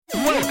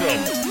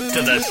Welcome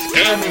to the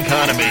Scam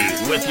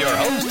Economy with your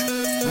host,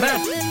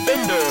 Matt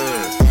Bender.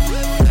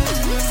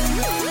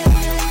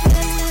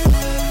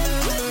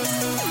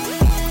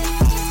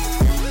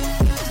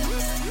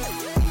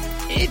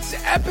 It's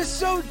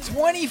episode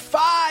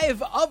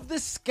 25 of the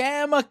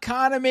Scam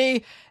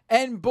Economy,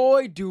 and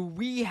boy, do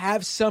we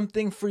have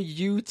something for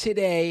you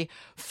today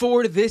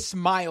for this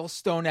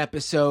milestone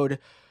episode.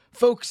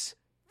 Folks,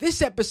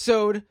 this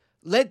episode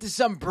led to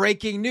some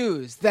breaking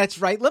news. That's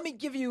right. Let me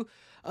give you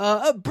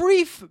a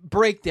brief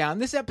breakdown.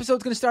 This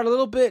episode's going to start a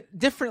little bit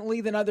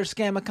differently than other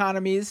Scam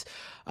Economies.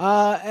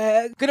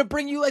 Going to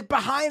bring you like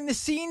behind the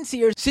scenes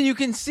here so you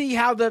can see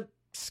how the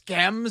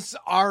scams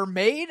are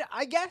made,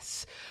 I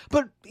guess.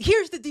 But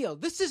here's the deal.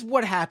 This is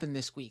what happened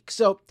this week.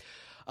 So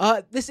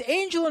this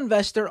angel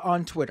investor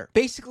on Twitter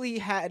basically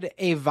had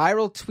a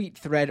viral tweet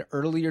thread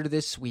earlier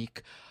this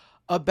week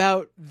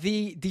about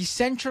the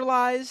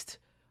decentralized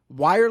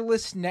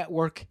wireless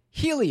network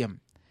Helium.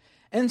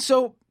 And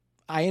so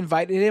I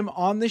invited him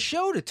on the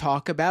show to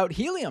talk about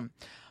Helium.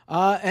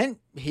 And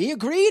he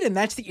agreed, and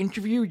that's the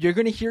interview you're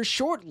going to hear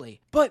shortly.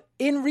 But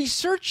in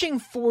researching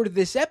for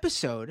this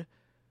episode,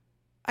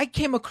 I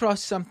came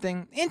across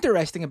something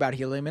interesting about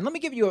Helium, and let me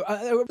give you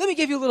a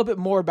little bit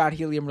more about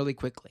Helium really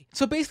quickly.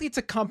 So basically, it's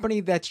a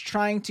company that's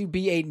trying to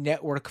be a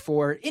network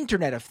for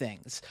Internet of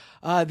Things.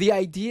 The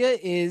idea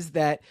is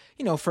that,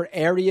 for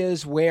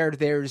areas where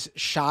there's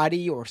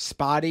shoddy or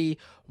spotty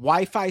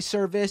Wi-Fi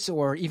service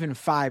or even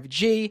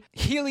 5G,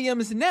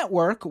 Helium's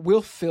network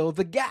will fill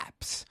the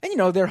gaps. And,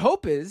 their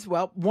hope is,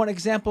 well, one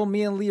example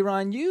me and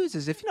Liron use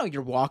is if,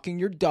 you're walking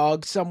your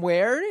dog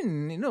somewhere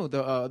in,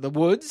 the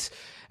woods,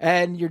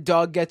 and your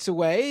dog gets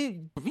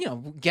away,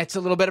 gets a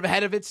little bit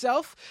ahead of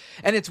itself,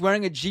 and it's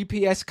wearing a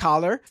GPS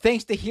collar,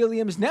 thanks to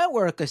Helium's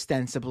network,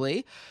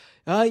 ostensibly,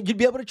 you'd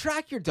be able to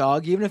track your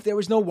dog even if there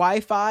was no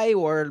Wi-Fi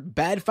or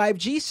bad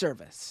 5G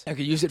service. You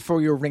could use it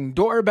for your Ring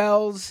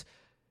doorbells,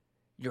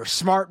 your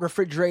smart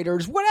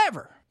refrigerators,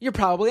 whatever. You're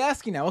probably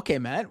asking now, okay,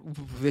 Matt,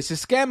 this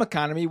is Scam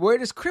Economy. Where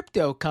does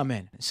crypto come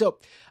in? So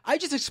I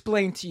just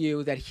explained to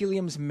you that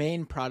Helium's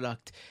main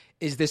product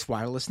is this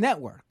wireless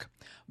network.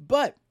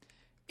 But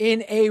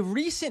in a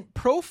recent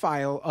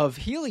profile of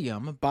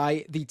Helium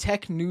by the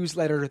tech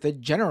newsletter The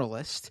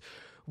Generalist,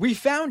 we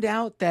found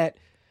out that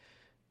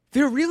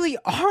there really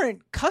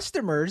aren't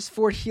customers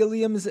for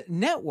Helium's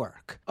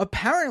network.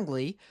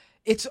 Apparently,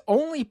 it's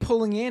only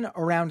pulling in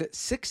around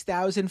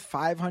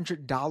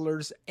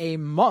 $6,500 a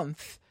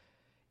month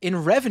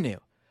in revenue.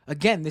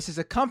 Again, this is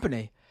a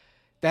company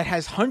that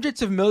has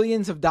hundreds of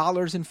millions of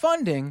dollars in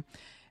funding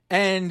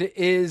and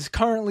is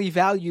currently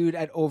valued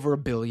at over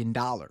 $1 billion.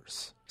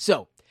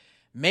 So,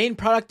 main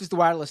product is the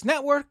wireless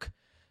network.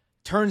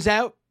 Turns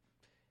out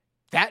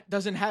that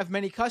doesn't have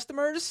many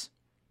customers.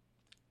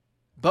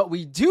 But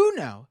we do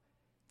know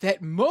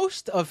that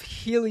most of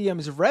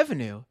Helium's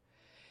revenue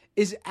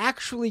is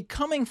actually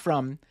coming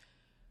from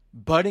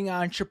budding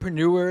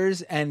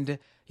entrepreneurs and,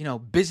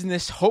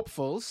 business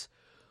hopefuls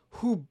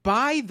who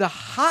buy the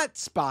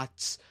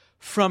hotspots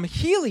from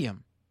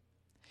Helium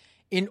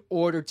in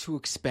order to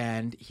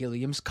expand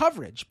Helium's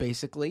coverage.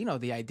 Basically,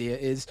 the idea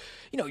is,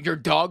 your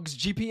dog's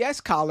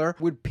GPS collar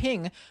would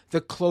ping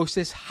the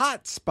closest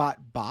hotspot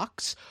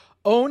box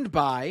owned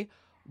by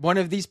one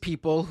of these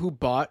people who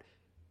bought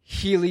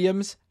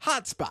Helium's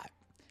hotspot.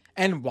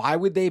 And why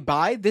would they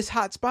buy this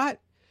hotspot?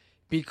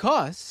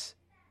 Because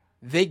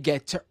they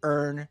get to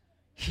earn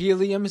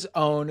Helium's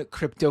own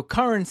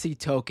cryptocurrency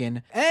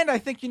token. And I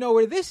think you know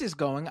where this is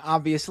going,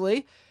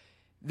 obviously.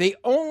 They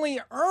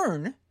only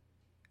earn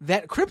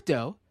that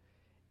crypto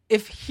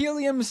if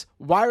Helium's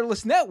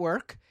wireless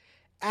network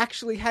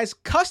actually has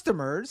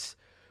customers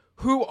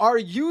who are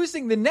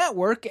using the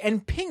network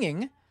and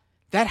pinging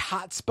that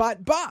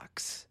hotspot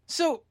box.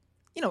 So,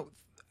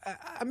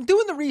 I'm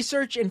doing the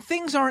research and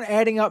things aren't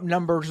adding up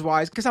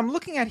numbers-wise because I'm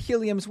looking at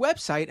Helium's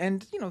website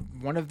and,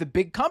 one of the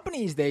big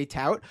companies they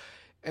tout,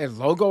 a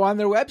logo on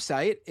their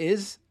website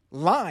is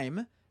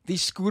Lime, the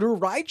scooter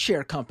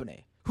rideshare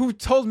company, who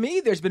told me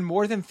there's been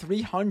more than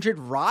 300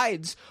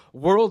 rides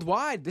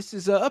worldwide. This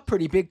is a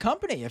pretty big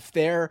company. If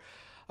they're,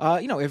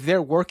 if they're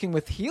working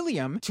with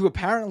Helium to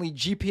apparently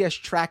GPS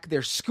track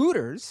their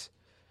scooters,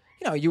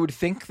 you would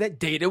think that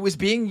data was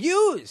being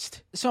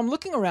used. So I'm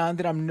looking around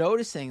and I'm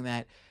noticing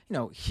that,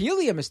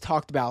 Helium has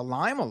talked about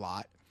Lime a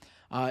lot.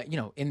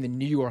 In the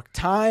New York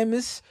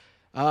Times,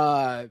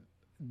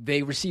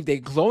 they received a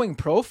glowing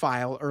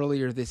profile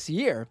earlier this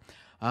year,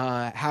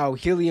 how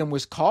Helium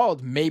was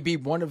called maybe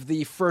one of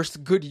the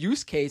first good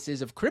use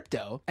cases of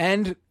crypto.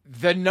 And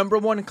the number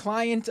one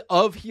client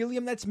of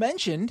Helium that's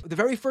mentioned, the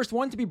very first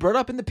one to be brought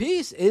up in the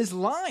piece, is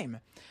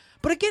Lime.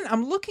 But again,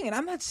 I'm looking and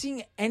I'm not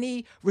seeing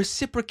any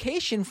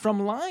reciprocation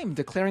from Lime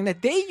declaring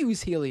that they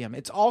use Helium.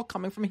 It's all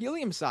coming from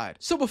Helium's side.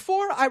 So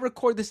before I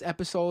record this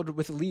episode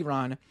with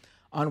Liron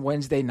on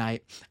Wednesday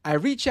night, I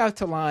reach out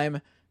to Lime.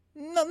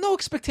 No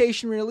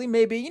expectation really.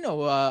 Maybe,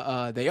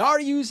 they are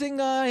using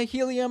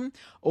Helium,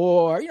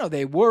 or,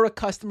 they were a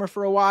customer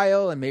for a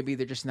while and maybe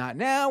they're just not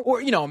now.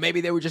 Or,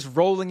 maybe they were just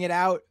rolling it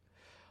out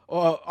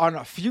on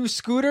a few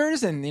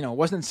scooters, and,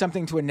 wasn't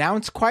something to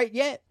announce quite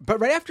yet. But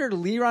right after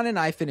Liron and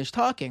I finished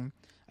talking,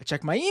 I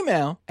checked my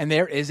email, and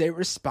there is a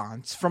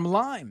response from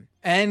Lime.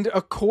 And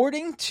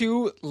according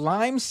to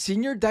Lime's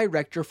Senior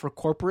Director for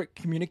Corporate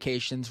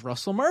Communications,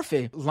 Russell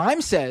Murphy,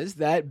 Lime says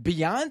that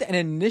beyond an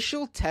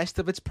initial test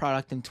of its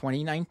product in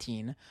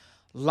 2019,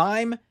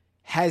 Lime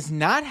has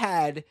not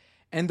had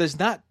and does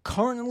not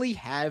currently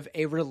have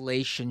a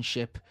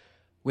relationship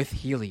with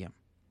Helium.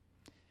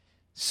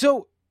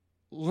 So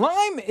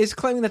Lime is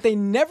claiming that they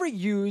never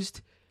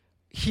used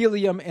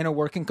Helium in a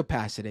working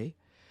capacity,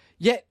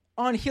 yet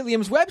on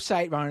Helium's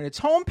website, on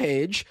its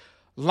homepage,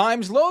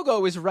 Lime's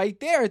logo is right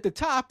there at the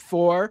top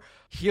for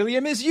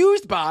Helium is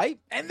used by,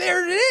 and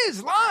there it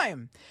is,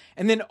 Lime.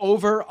 And then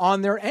over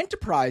on their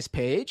enterprise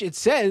page, it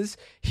says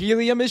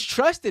Helium is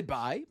trusted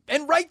by,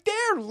 and right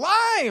there,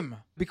 Lime.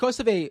 Because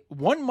of a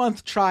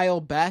 1-month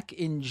trial back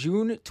in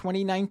June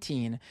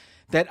 2019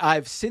 that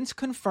I've since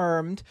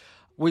confirmed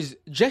was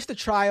just a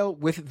trial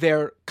with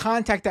their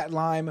contact at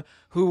Lime,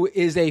 who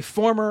is a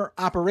former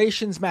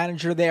operations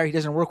manager there. He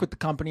doesn't work with the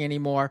company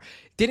anymore.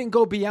 Didn't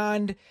go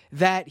beyond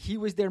that. He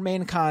was their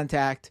main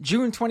contact.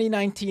 June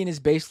 2019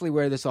 is basically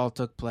where this all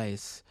took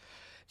place.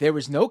 There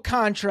was no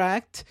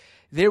contract.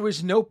 There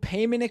was no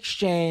payment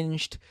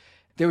exchanged.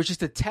 There was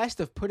just a test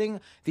of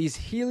putting these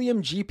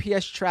Helium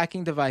GPS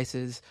tracking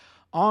devices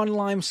on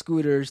Lime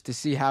scooters to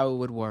see how it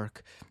would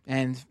work.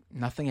 And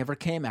nothing ever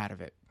came out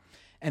of it.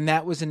 And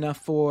that was enough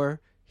for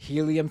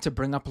Helium to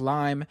bring up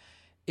Lime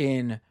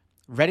in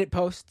Reddit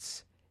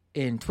posts,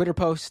 in Twitter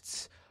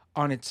posts,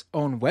 on its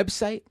own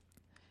website,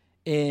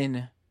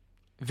 in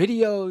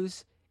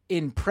videos,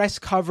 in press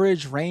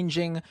coverage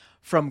ranging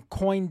from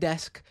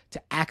CoinDesk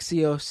to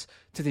Axios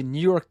to the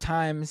New York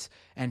Times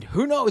and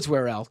who knows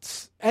where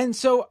else. And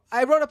so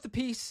I wrote up the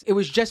piece. It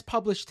was just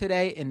published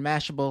today in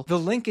Mashable. The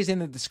link is in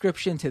the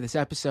description to this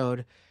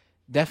episode.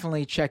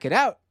 Definitely check it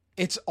out.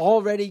 It's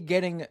already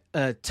getting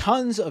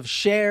tons of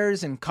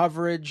shares and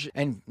coverage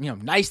and,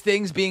 nice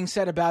things being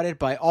said about it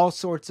by all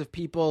sorts of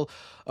people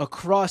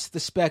across the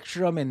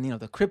spectrum in,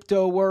 the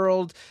crypto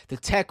world, the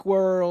tech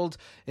world,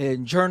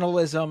 in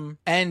journalism.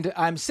 And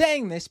I'm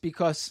saying this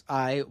because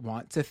I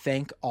want to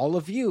thank all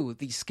of you,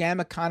 the Scam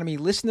Economy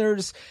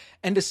listeners,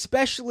 and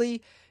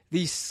especially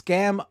the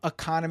Scam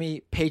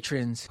Economy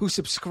patrons who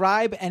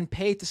subscribe and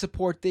pay to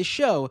support this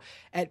show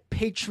at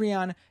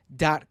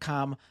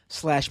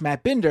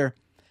patreon.com/Matt Binder.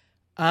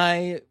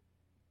 I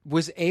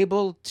was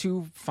able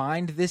to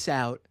find this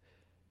out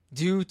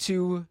due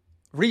to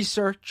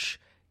research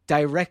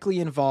directly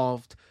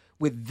involved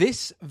with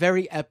this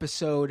very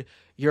episode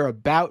you're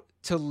about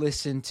to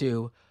listen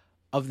to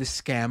of the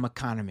Scam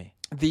Economy.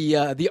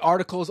 The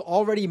article's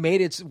already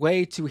made its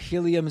way to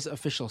Helium's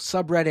official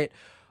subreddit,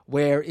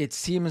 where it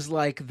seems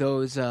like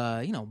those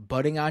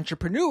budding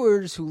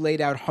entrepreneurs who laid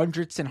out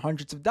hundreds and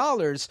hundreds of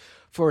dollars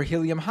for a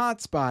Helium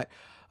hotspot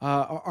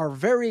are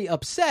very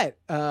upset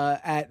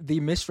at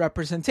the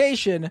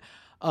misrepresentation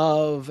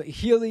of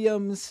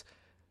Helium's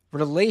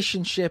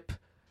relationship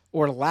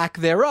or lack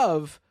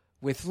thereof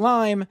with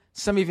Lime.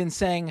 Some even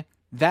saying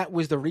that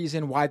was the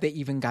reason why they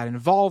even got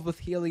involved with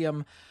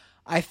Helium.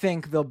 I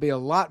think there'll be a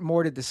lot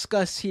more to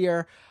discuss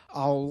here.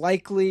 I'll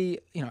likely,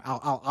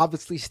 I'll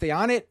obviously stay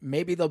on it.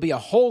 Maybe there'll be a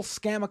whole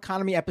Scam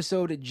Economy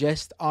episode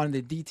just on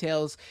the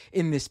details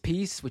in this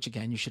piece, which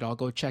again, you should all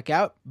go check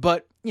out.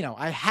 But,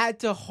 I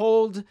had to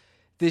hold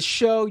this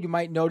show. You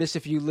might notice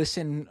if you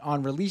listen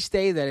on release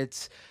day that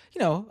it's,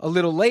 a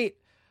little late,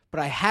 but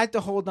I had to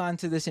hold on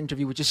to this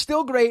interview, which is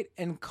still great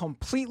and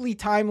completely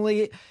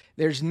timely.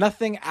 There's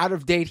nothing out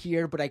of date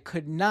here, but I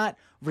could not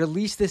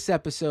release this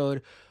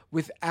episode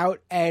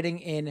without adding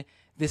in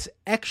this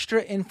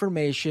extra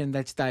information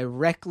that's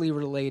directly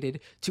related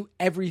to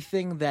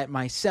everything that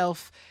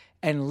myself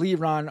and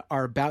Liron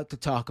are about to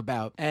talk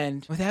about.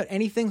 And without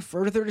anything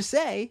further to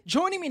say,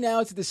 joining me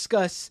now to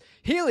discuss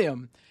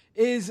Helium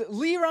is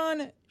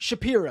Liron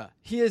Shapira.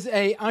 He is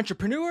an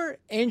entrepreneur,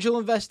 angel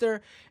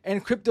investor,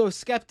 and crypto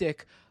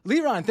skeptic.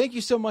 Liron, thank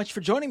you so much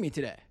for joining me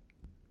today.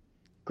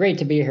 Great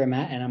to be here,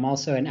 Matt. And I'm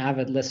also an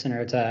avid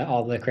listener to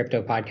all the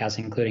crypto podcasts,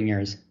 including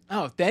yours.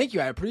 Oh, thank you.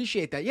 I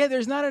appreciate that. Yeah,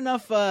 there's not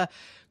enough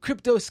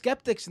crypto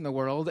skeptics in the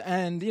world.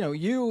 And,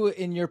 you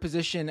in your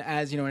position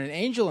as, an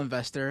angel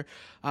investor,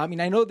 I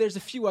know there's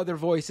a few other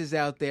voices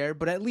out there,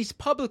 but at least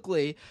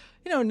publicly,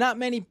 not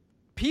many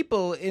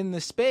people in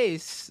the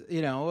space,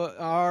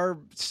 are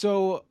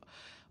so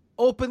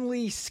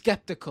openly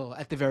skeptical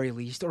at the very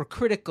least, or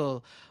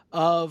critical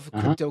of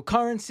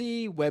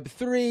cryptocurrency,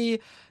 Web3,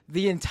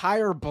 the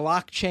entire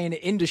blockchain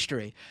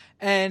industry.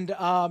 And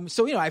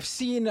so, I've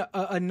seen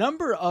a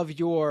number of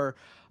your,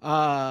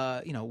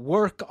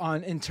 work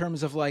on in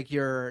terms of like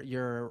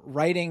your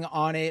writing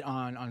on it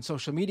on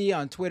social media,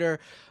 on Twitter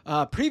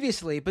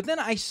previously. But then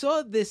I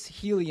saw this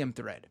Helium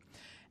thread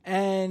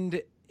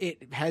and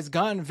it has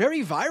gone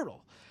very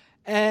viral.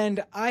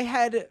 And I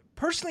had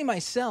personally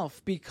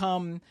myself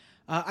become,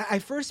 I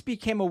first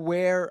became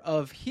aware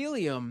of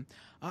Helium.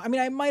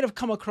 I might have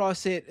come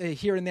across it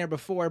here and there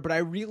before, but I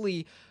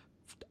really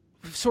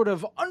sort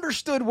of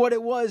understood what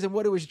it was and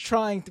what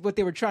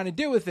they were trying to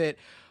do with it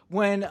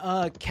when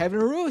Kevin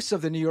Roose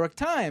of the New York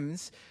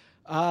Times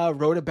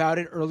wrote about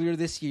it earlier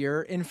this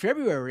year in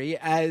February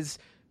as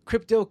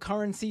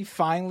cryptocurrency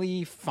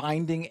finally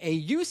finding a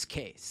use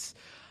case.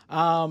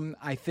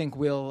 I think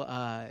we'll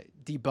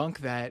debunk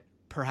that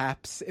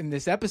perhaps in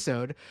this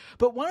episode.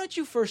 But why don't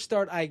you first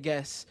start, I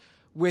guess,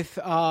 with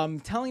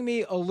telling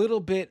me a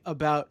little bit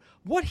about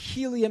what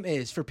Helium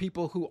is for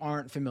people who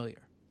aren't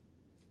familiar.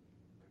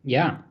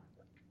 Yeah.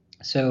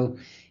 So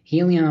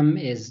Helium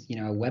is, a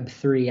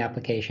Web3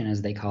 application,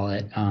 as they call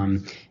it.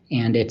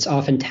 And it's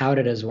often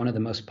touted as one of the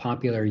most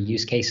popular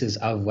use cases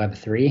of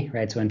Web3,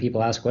 right? So when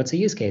people ask, what's a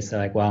use case? They're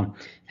like, well,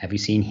 have you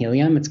seen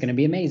Helium? It's going to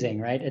be amazing,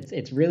 right?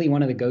 It's really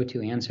one of the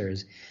go-to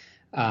answers.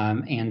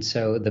 And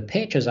so the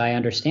pitch, as I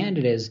understand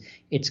it, is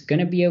it's going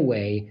to be a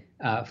way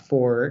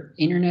for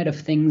Internet of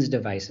Things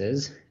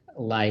devices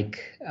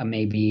like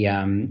maybe,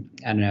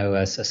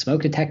 a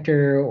smoke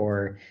detector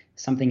or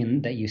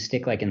something that you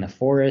stick like in the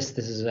forest.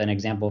 This is an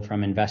example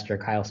from investor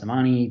Kyle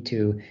Samani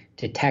to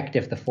detect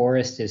if the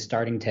forest is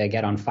starting to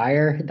get on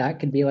fire. That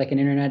could be like an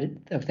Internet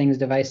of Things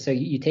device. So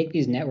you take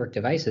these network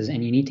devices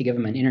and you need to give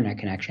them an internet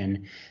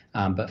connection.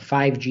 But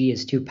 5G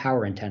is too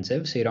power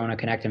intensive, so you don't want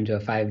to connect them to a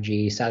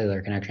 5G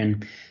cellular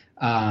connection.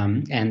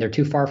 And they're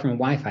too far from a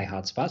Wi-Fi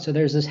hotspot. So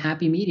there's this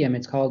happy medium.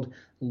 It's called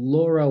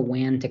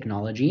LoRaWAN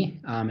technology.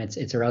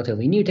 It's a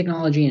relatively new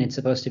technology, and it's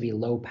supposed to be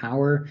low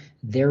power.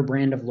 Their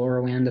brand of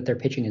LoRaWAN that they're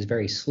pitching is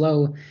very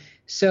slow.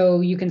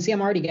 So you can see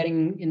I'm already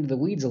getting into the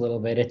weeds a little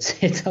bit.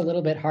 It's a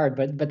little bit hard,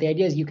 but the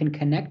idea is you can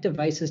connect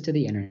devices to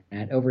the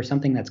internet over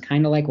something that's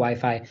kind of like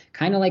Wi-Fi,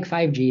 kind of like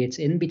 5G. It's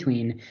in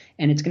between,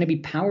 and it's going to be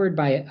powered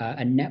by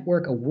a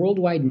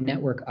worldwide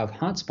network of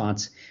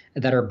hotspots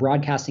that are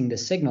broadcasting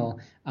this signal,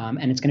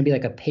 and it's going to be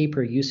like a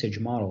pay-per-usage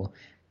model.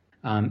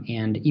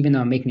 And even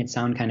though I'm making it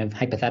sound kind of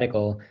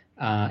hypothetical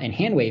and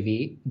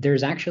hand-wavy,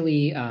 there's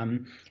actually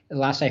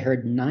last I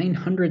heard,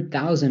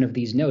 900,000 of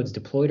these nodes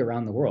deployed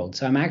around the world.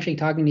 So I'm actually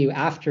talking to you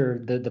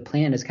after the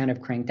plan is kind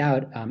of cranked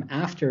out,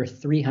 after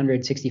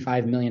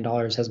 $365 million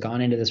has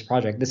gone into this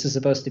project. This is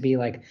supposed to be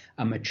like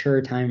a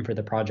mature time for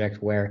the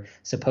project where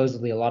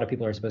supposedly a lot of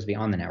people are supposed to be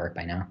on the network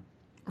by now.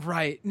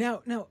 Right.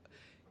 Now,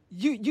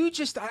 You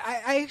just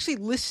I actually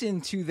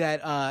listened to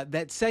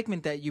that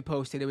segment that you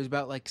posted. It was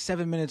about like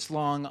 7 minutes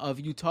long of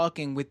you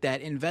talking with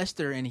that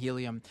investor in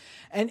Helium,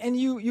 and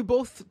you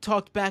both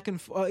talked back and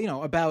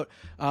about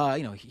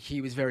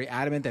he was very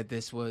adamant that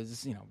this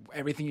was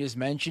everything you just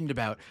mentioned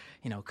about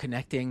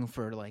connecting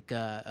for like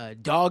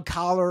dog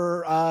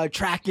collar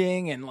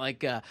tracking and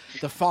like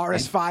the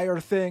forest fire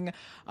thing.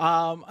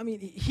 I mean,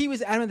 he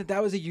was adamant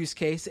that was a use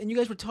case, and you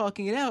guys were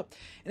talking it out.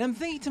 And I'm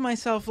thinking to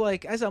myself,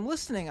 like, as I'm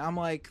listening, I'm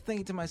like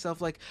thinking to myself,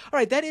 like, all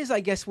right, that is,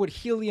 I guess, what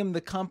Helium, the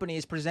company,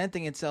 is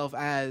presenting itself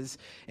as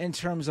in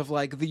terms of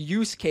like the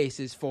use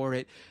cases for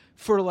it,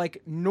 for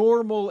like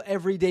normal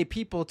everyday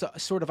people to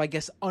sort of, I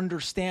guess,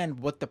 understand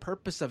what the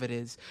purpose of it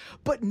is.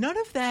 But none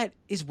of that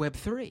is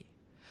Web3.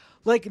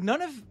 Like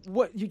none of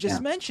what you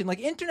just mentioned, like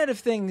Internet of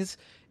Things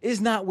is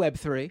not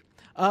Web3.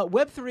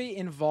 Web3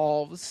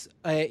 involves,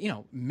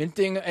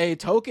 minting a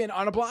token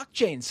on a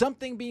blockchain,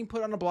 something being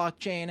put on a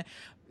blockchain.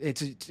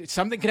 It's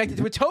something connected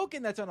to a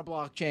token that's on a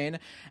blockchain.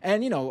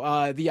 And,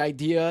 the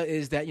idea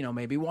is that,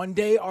 maybe one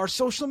day our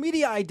social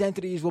media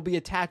identities will be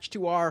attached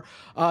to our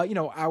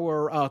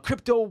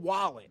crypto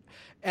wallet.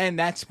 And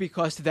that's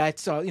because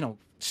that's,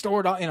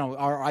 stored on,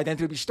 our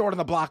identity will be stored on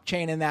the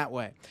blockchain in that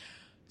way.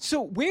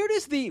 So where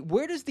does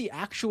the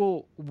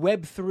actual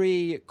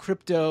Web3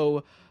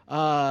 crypto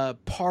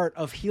part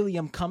of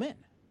Helium come in?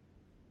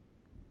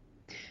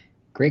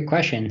 Great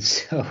question.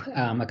 So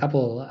a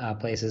couple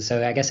places.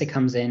 So I guess it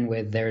comes in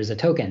with, there's a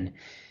token.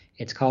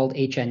 It's called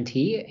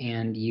HNT,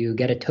 and you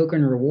get a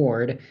token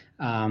reward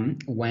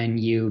when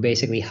you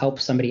basically help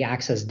somebody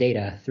access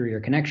data through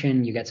your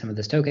connection. You get some of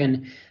this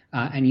token,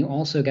 and you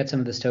also get some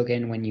of this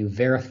token when you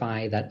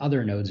verify that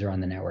other nodes are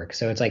on the network.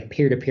 So it's like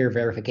peer-to-peer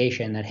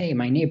verification that, hey,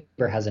 my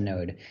neighbor has a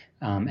node,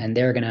 and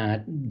their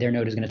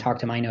node is gonna talk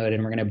to my node,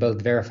 and we're gonna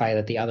both verify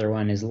that the other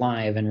one is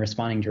live and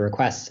responding to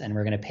requests, and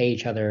we're gonna pay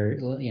each other,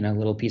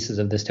 little pieces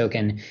of this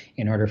token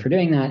in order for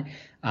doing that.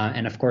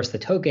 And of course, the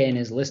token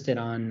is listed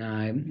on,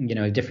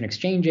 different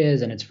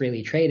exchanges, and it's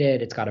freely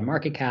traded. It's got a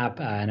market cap,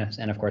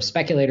 and of course,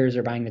 speculators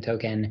are buying the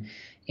token.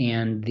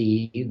 And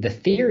the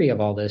theory of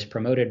all this,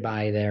 promoted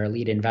by their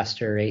lead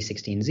investor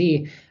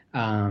A16Z,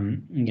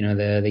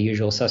 the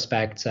usual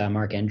suspects,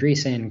 Mark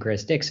Andreessen,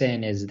 Chris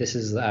Dixon, this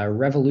is a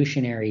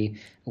revolutionary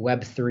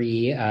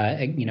Web3,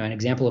 an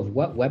example of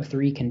what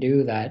Web3 can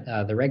do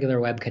that the regular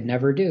web could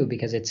never do,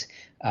 because it's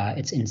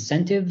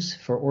incentives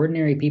for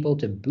ordinary people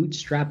to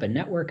bootstrap a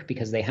network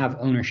because they have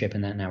ownership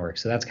in that network.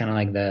 So that's kind of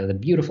like the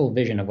beautiful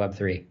vision of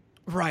Web3.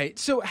 Right.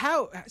 So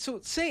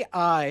say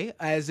I,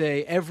 as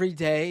a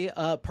everyday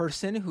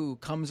person who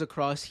comes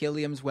across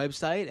Helium's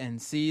website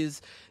and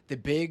sees the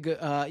big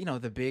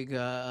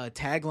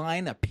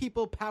tagline, a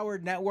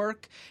people-powered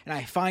network, and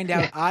I find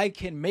out I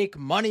can make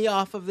money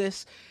off of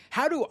this.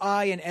 How do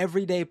I, an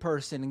everyday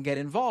person, get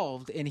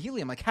involved in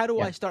Helium? Like, how do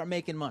I start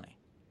making money?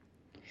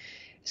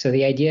 So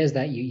the idea is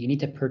that you need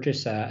to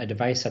purchase a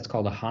device that's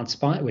called a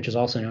hotspot, which is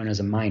also known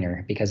as a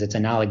miner, because it's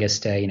analogous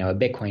to a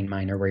Bitcoin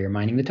miner where you're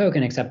mining the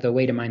token, except the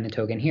way to mine the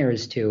token here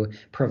is to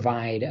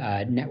provide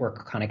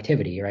network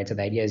connectivity, right? So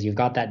the idea is you've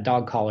got that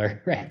dog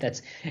collar, right?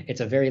 It's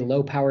a very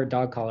low powered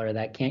dog collar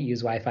that can't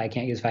use Wi-Fi,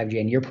 can't use 5G,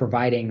 and you're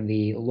providing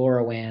the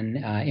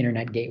LoRaWAN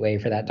internet gateway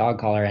for that dog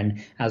collar, and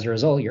as a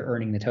result, you're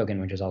earning the token,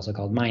 which is also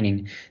called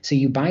mining. So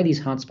you buy these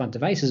hotspot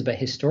devices, but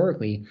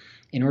historically,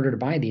 in order to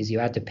buy these, you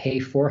had to pay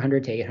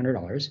 $400 to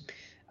 $800,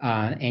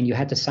 and you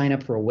had to sign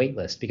up for a wait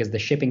list because the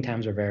shipping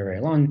times are very,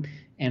 very long.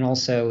 And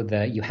also,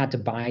 you had to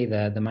buy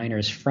the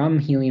miners from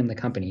Helium, the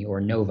company, or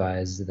Nova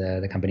is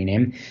the company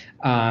name,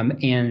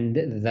 and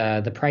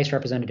the price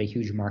represented a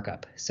huge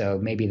markup. So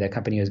maybe the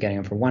company was getting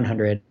them for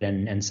 $100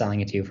 and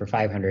selling it to you for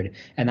 $500,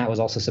 and that was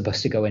also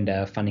supposed to go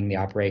into funding the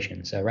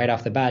operation. So right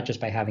off the bat,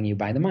 just by having you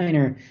buy the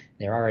miner,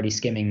 they're already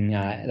skimming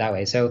that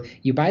way. So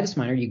you buy this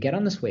miner, you get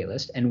on this wait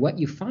list, and what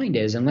you find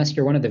is, unless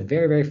you're one of the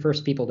very, very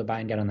first people to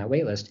buy and get on that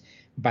wait list,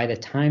 by the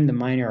time the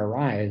miner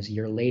arrives,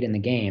 you're late in the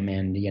game,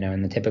 and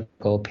in the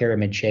typical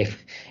pyramid shape,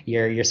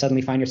 you're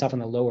suddenly find yourself on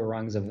the lower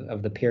rungs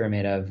of the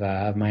pyramid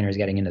of miners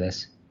getting into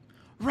this.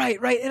 Right.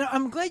 And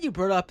I'm glad you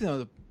brought up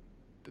the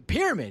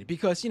pyramid,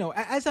 because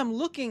as I'm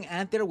looking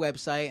at their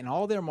website and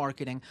all their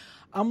marketing,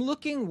 I'm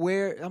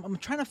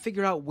trying to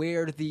figure out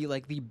where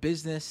the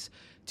business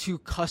to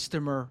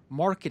customer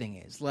marketing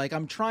is. Like,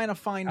 I'm trying to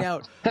find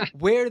out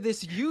where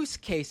this use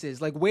case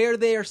is, like where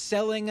they are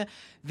selling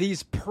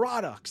these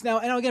products. Now,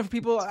 and again, for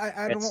people,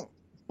 I don't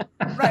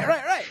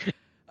right.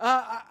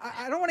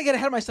 I don't want to get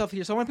ahead of myself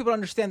here, so I want people to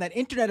understand that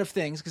Internet of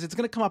Things, because it's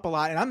going to come up a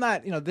lot, and I'm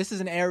not, this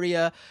is an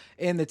area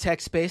in the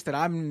tech space that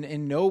I'm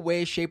in no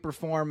way, shape, or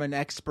form an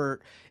expert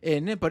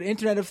in, but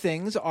Internet of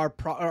Things are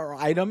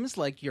items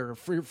like your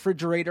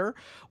refrigerator,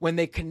 when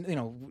they can,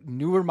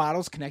 newer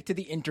models connect to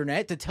the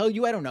internet to tell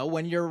you, I don't know,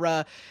 when you're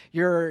running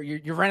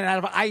out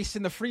of ice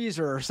in the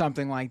freezer or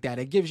something like that.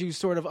 It gives you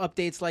sort of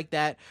updates like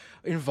that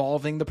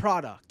involving the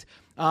product.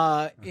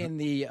 In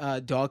the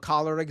dog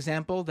collar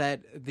example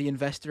that the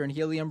investor in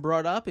Helium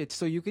brought up, it's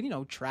so you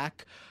can,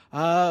 track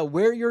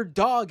where your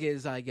dog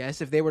is, I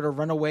guess, if they were to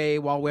run away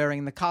while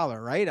wearing the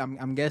collar, right?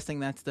 I'm guessing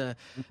that's the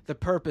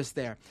purpose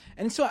there.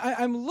 And so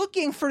I'm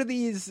looking for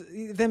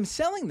them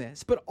selling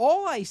this, but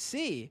all I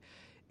see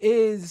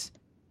is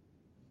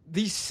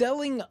the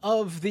selling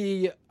of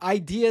the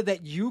idea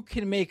that you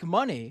can make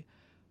money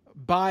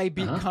by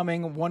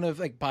becoming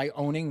by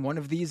owning one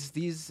of these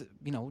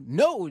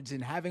nodes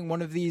and having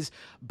one of these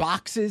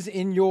boxes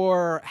in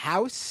your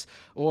house,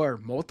 or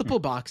multiple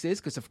boxes,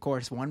 because of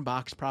course one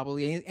box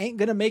probably ain't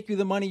gonna make you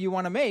the money you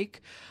want to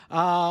make.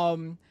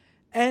 And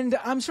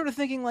I'm sort of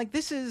thinking, like,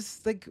 this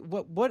is like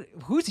what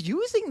who's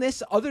using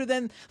this other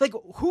than, like,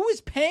 who is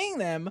paying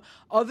them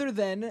other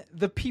than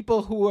the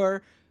people who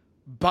are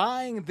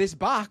buying this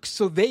box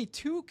so they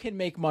too can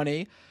make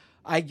money,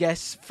 I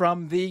guess,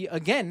 from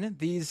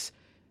these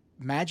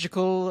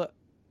magical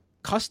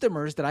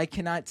customers that I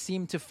cannot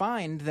seem to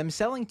find them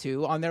selling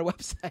to on their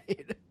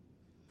website.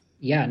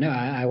 Yeah, no,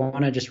 I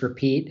want to just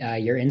repeat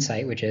your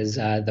insight, which is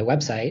the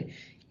website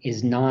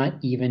is not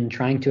even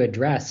trying to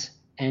address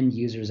end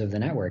users of the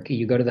network.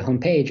 You go to the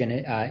homepage and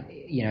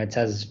it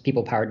says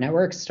people powered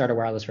networks, start a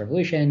wireless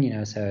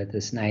revolution, so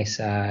this nice,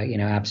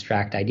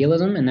 abstract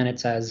idealism. And then it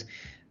says,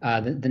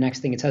 the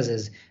next thing it says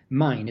is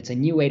mine. It's a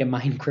new way to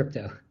mine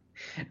crypto,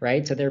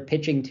 right? So they're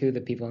pitching to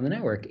the people in the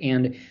network.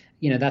 And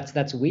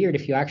that's weird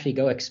if you actually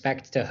go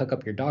expect to hook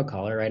up your dog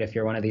collar, right? If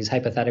you're one of these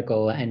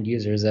hypothetical end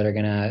users that are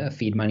going to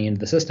feed money into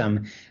the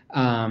system.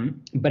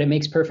 But it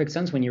makes perfect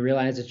sense when you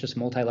realize it's just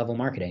multi-level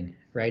marketing,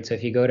 right? So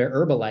if you go to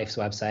Herbalife's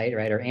website,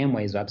 right, or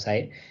Amway's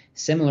website,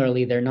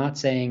 similarly, they're not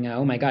saying,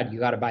 oh my God, you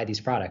got to buy these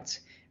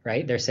products,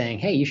 right? They're saying,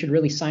 hey, you should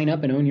really sign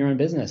up and own your own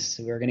business.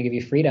 We're going to give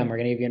you freedom. We're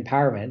going to give you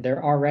empowerment.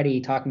 They're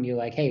already talking to you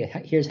like, hey,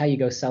 here's how you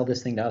go sell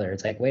this thing to others.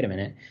 It's like, wait a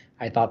minute.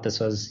 I thought this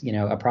was,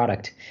 a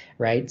product,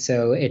 right?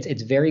 So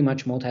it's very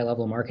much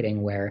multi-level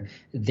marketing where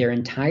their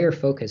entire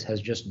focus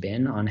has just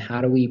been on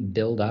how do we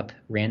build up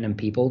random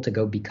people to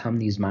go become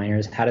these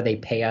miners? How do they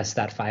pay us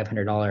that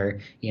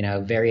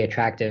 $500, very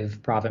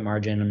attractive profit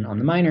margin on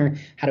the miner?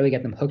 How do we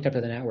get them hooked up to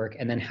the network?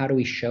 And then how do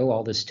we show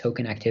all this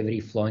token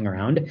activity flowing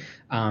around,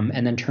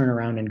 and then turn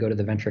around and go to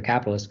the venture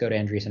capitalists, go to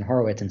Andreessen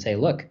Horowitz and say,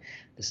 look,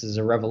 this is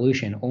a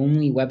revolution.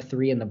 Only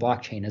Web3 and the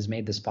blockchain has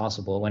made this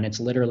possible, when it's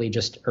literally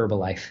just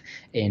Herbalife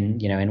in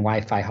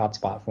Wi-Fi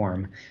hotspot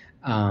form.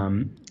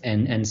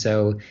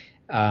 So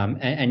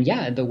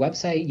the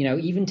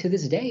website, even to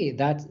this day,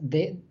 that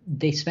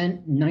they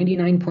spent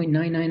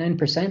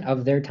 99.999%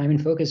 of their time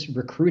and focus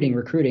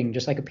recruiting,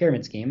 just like a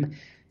pyramid scheme.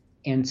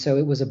 And so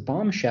it was a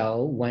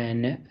bombshell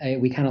when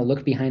we kind of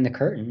looked behind the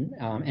curtain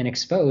and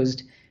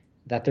exposed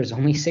that there's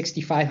only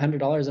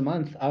 $6,500 a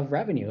month of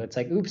revenue. It's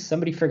like, oops,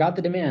 somebody forgot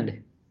the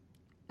demand.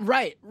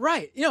 Right,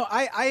 right.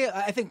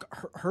 I think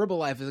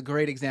Herbalife is a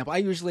great example. I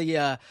usually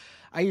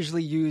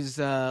use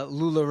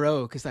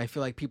LuLaRoe because I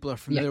feel like people are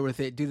familiar with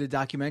it, do the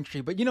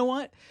documentary. But you know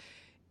what?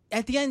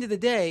 At the end of the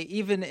day,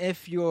 even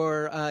if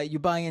you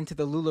buy into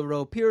the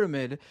LuLaRoe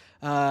pyramid,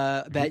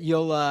 that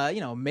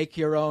you'll make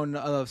your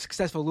own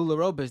successful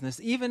LuLaRoe business,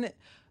 even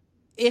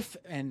if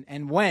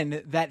and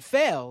when that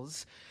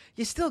fails,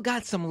 you still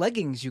got some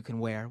leggings you can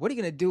wear. What are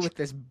you going to do with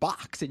this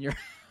box in your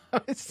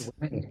house?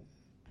 Right.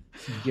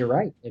 You're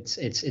right.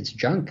 It's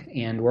junk,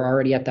 and we're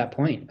already at that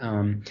point.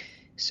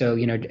 So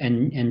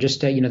and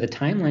just the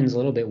timeline's a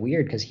little bit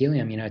weird because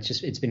Helium,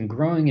 it's been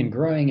growing and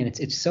growing, and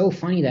it's so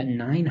funny that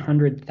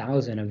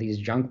 900,000 of these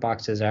junk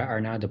boxes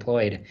are now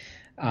deployed,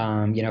 for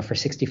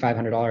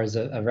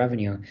 $6,500 of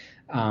revenue.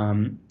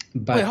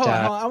 But wait, hold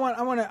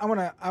on.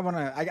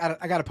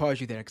 I gotta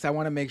pause you there because I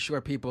want to make sure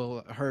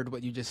people heard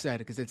what you just said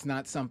because it's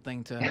not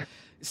something to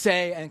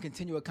say and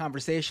continue a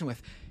conversation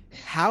with.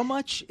 How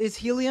much is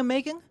Helium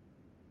making?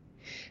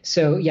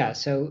 So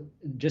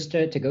just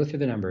to go through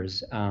the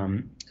numbers,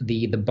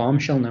 the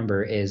bombshell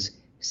number is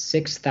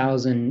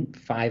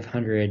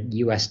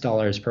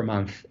 $6,500 per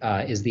month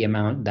is the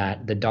amount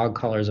that the dog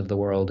collars of the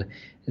world,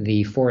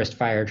 the forest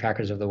fire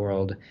trackers of the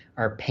world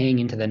are paying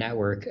into the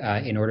network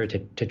in order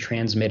to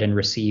transmit and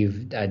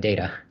receive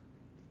data.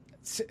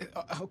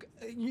 Okay.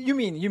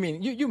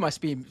 You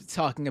must be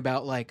talking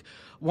about like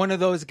one of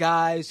those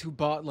guys who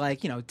bought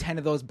 10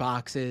 of those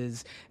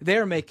boxes.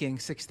 They're making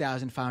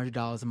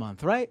 $6,500 a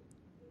month, right?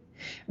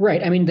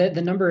 Right. I mean,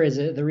 the number is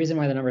the reason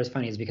why the number is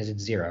funny is because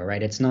it's zero,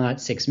 right? It's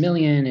not 6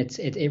 million. It's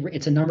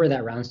a number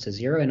that rounds to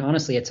zero. And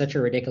honestly, it's such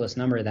a ridiculous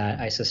number that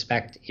I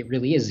suspect it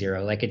really is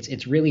zero. Like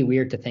it's really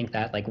weird to think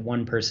that like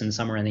one person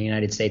somewhere in the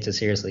United States is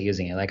seriously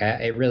using it. Like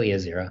it really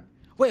is zero.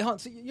 Wait, hold on.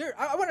 So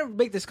I want to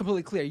make this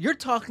completely clear. You're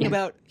talking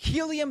about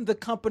Helium, the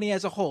company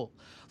as a whole.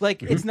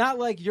 Like, it's not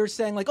like you're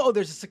saying like, oh,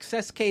 there's a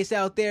success case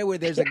out there where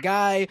there's a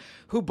guy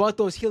who bought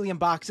those Helium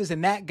boxes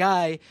and that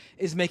guy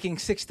is making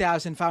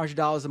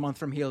 $6,500 a month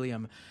from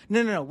Helium.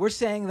 No. We're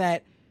saying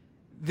that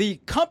the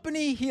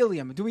company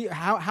Helium,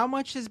 how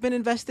much has been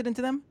invested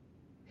into them?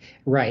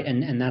 Right.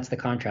 And that's the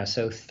contrast.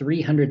 So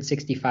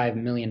 $365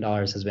 million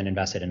has been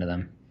invested into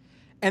them.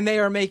 And they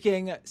are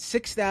making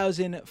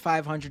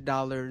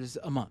 $6,500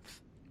 a month.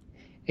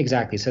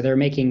 Exactly. So they're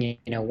making,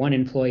 one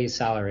employee's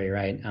salary,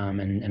 right?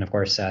 And of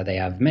course, they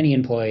have many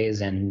employees.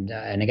 And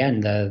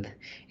again,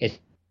 it's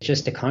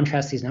just to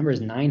contrast these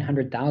numbers,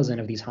 900,000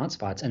 of these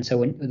hotspots. And so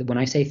when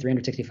I say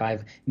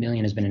 365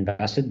 million has been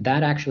invested,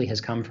 that actually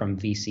has come from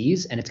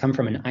VCs, and it's come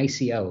from an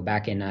ICO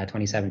back in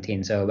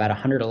 2017. So about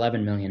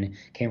 111 million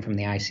came from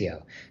the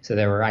ICO. So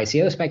there were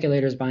ICO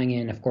speculators buying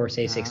in, of course,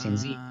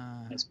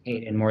 A16Z has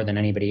paid in more than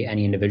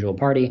any individual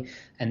party.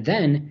 And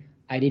then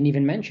I didn't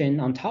even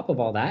mention on top of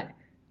all that,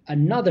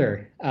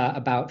 another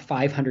about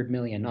 500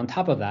 million on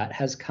top of that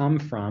has come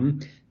from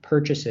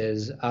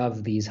purchases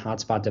of these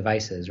hotspot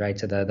devices, right?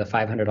 So the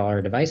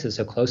 $500 devices,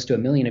 so close to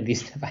 1 million of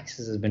these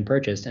devices has been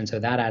purchased. And so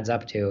that adds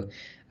up to,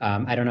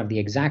 I don't have the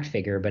exact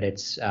figure, but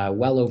it's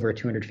well over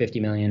 250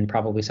 million,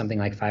 probably something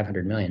like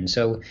 500 million.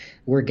 So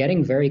we're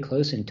getting very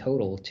close in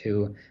total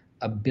to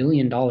 $1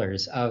 billion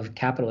of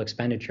capital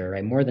expenditure,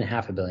 right? More than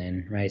 $500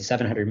 million, right?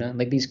 700 million,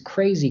 like these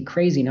crazy,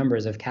 crazy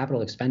numbers of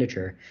capital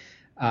expenditure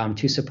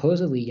to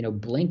supposedly,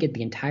 blanket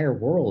the entire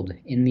world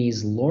in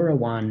these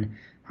LoRaWAN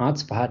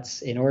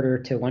hotspots in order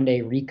to one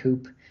day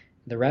recoup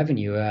the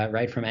revenue,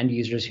 right, from end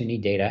users who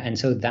need data. And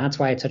so that's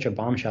why it's such a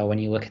bombshell when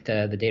you look at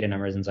the data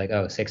numbers and it's like,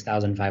 oh,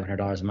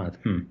 $6,500 a month.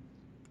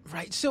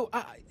 Right. So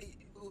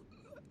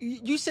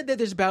you said that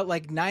there's about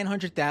like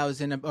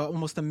 900,000,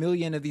 almost 1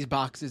 million of these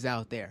boxes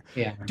out there.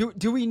 Yeah.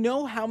 Do we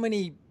know how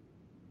many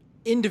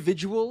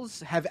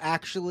individuals have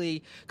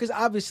actually, because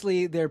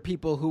obviously there are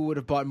people who would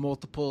have bought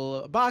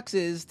multiple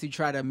boxes to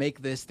try to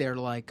make this their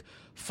like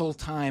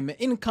full-time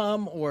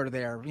income or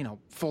their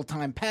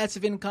full-time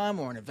passive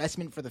income or an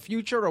investment for the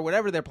future or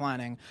whatever they're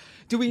planning.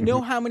 Do we know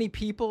how many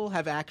people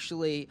have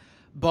actually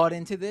bought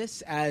into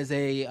this as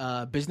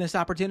a business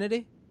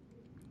opportunity?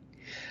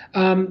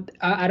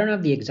 I don't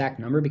have the exact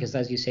number because,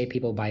 as you say,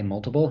 people buy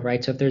multiple,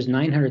 right? So if there's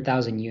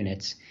 900,000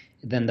 units,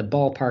 then the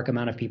ballpark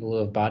amount of people who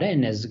have bought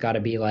in has got to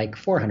be like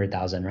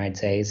 400,000, right?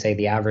 Say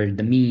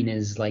the mean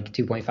is like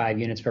 2.5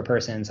 units per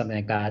person, something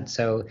like that.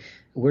 So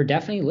we're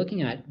definitely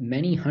looking at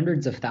many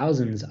hundreds of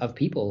thousands of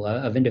people,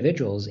 of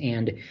individuals.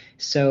 And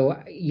so,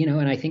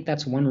 and I think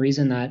that's one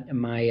reason that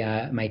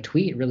my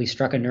tweet really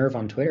struck a nerve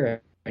on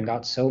Twitter and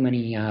got so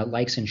many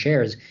likes and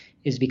shares,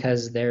 is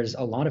because there's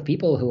a lot of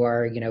people who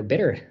are,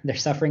 bitter. They're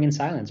suffering in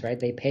silence, right?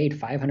 They paid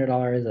 $500,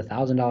 $1,000,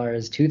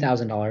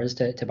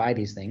 $2,000 to buy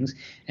these things.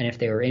 And if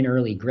they were in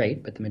early,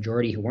 great. But the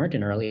majority who weren't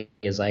in early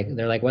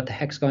they're like, what the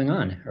heck's going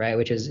on, right?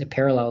 It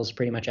parallels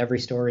pretty much every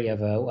story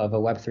of a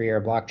Web3 or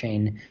a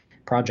blockchain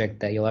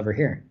project that you'll ever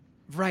hear.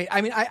 Right.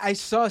 I mean, I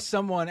saw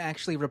someone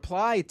actually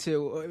reply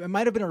to, it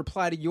might have been a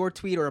reply to your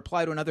tweet or a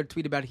reply to another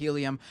tweet about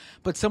Helium,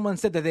 but someone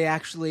said that they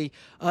actually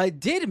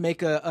did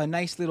make a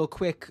nice little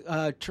quick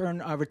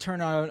return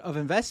of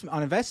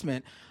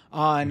investment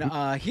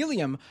on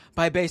Helium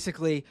by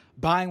basically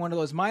buying one of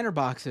those miner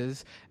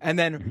boxes and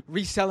then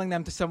reselling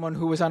them to someone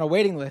who was on a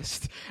waiting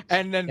list,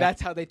 and then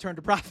that's how they turned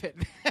a profit.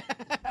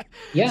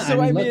 Yeah, So,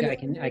 I mean,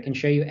 look, I can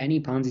show you any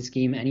Ponzi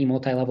scheme, any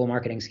multi-level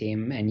marketing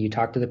scheme, and you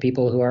talk to the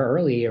people who are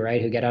early,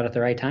 right, who get out at the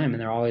right time,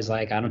 and they're always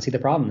like, I don't see the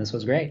problem. This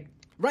was great.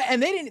 Right,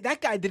 and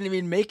that guy didn't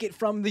even make it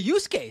from the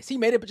use case. He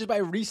made it just by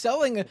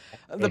reselling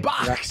the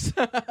box.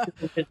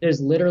 Right.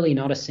 There's literally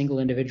not a single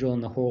individual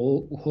in the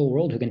whole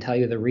world who can tell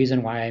you the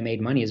reason why I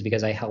made money is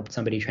because I helped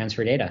somebody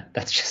transfer data.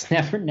 That's just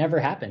never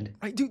happened.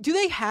 Right. Do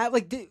they have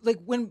like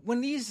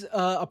when these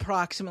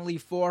approximately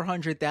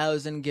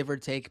 400,000 give or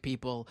take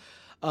people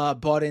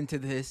bought into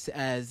this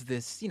as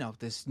this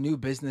this new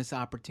business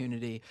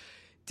opportunity?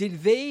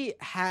 Did they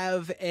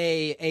have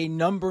a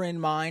number in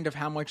mind of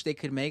how much they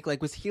could make?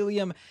 Like, was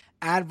Helium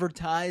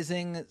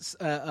advertising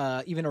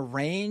even a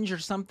range or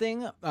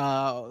something?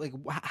 Like,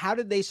 how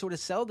did they sort of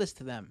sell this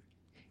to them?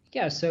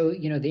 Yeah, so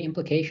the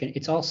implication,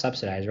 it's all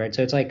subsidized, right?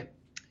 So it's like,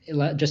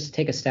 just to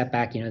take a step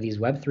back, these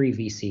Web3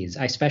 VCs,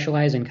 I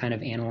specialize in kind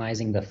of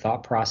analyzing the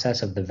thought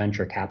process of the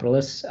venture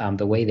capitalists,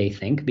 the way they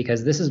think,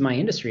 because this is my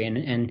industry.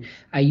 And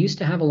I used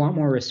to have a lot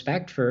more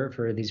respect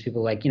for these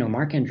people like,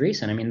 Mark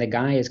Andreessen. I mean, the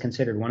guy is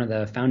considered one of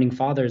the founding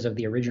fathers of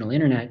the original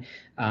internet.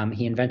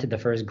 He invented the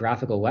first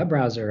graphical web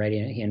browser, right?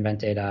 He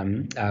invented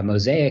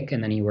Mosaic,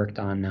 and then he worked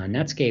on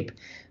Netscape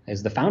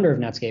as the founder of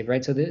Netscape,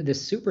 right? So this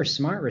super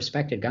smart,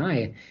 respected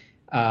guy,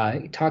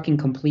 talking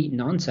complete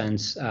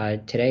nonsense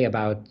today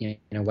about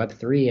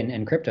Web3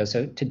 and crypto.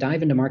 So to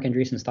dive into Mark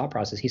Andreessen's thought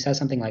process, he says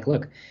something like,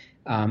 look,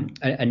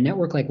 a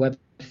network like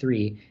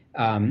Web3,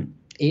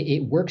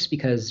 it works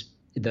because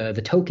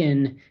the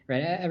token,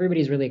 right?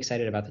 Everybody's really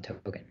excited about the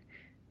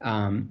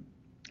token.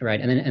 Right.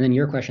 And then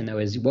your question, though,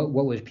 is what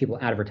was people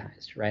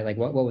advertised, right? Like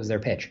what was their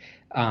pitch?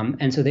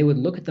 And so they would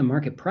look at the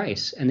market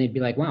price and they'd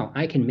be like, wow,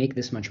 I can make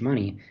this much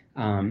money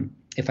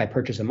if I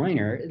purchase a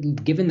miner.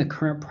 Given the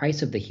current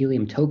price of the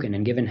Helium token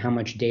and given how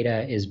much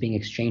data is being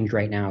exchanged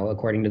right now,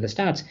 according to the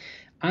stats,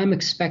 I'm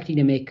expecting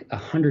to make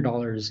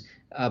 $100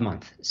 a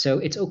month. So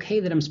it's okay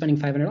that I'm spending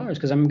 $500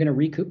 because I'm going to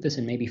recoup this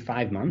in maybe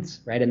 5 months,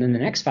 right? And then the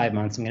next 5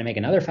 months, I'm going to make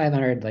another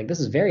 500. Like, this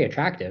is very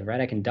attractive,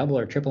 right? I can double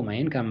or triple my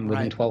income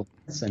within 12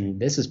 months, and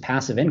this is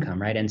passive income,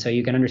 right? And so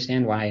you can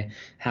understand why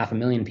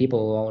 500,000 people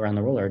all around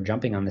the world are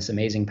jumping on this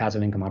amazing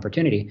passive income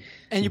opportunity.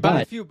 And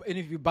if you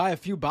buy a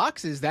few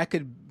boxes, that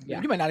could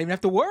you might not even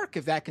have to work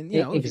if that can,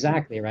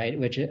 exactly, right?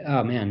 Which,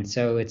 oh man,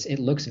 so it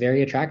looks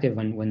very attractive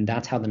when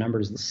that's how the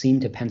numbers seem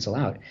to pencil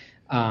out.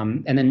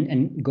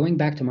 And going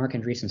back to Mark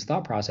Andreessen's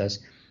thought process,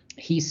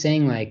 he's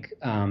saying like,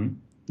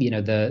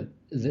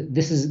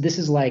 this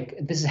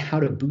is how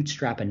to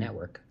bootstrap a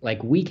network.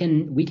 Like we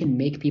can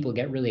make people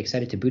get really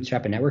excited to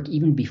bootstrap a network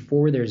even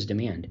before there's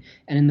demand.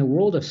 And in the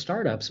world of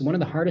startups, one of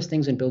the hardest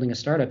things in building a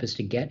startup is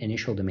to get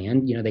initial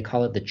demand. They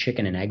call it the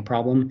chicken and egg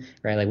problem,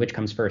 right? Like which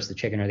comes first, the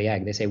chicken or the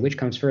egg? They say which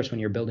comes first when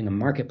you're building a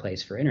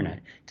marketplace for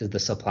internet? Does the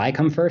supply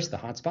come first, the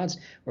hotspots,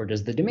 or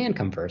does the demand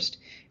come first?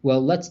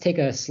 Well, let's take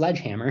a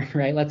sledgehammer,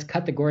 right? Let's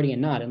cut the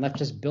Gordian knot and let's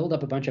just build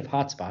up a bunch of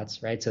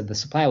hotspots, right? So the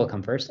supply will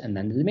come first and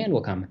then the demand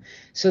will come.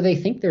 So they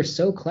think they're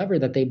so clever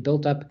that they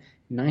built up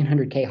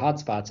 900K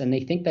hotspots, and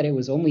they think that it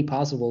was only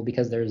possible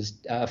because there's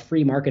a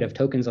free market of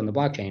tokens on the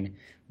blockchain.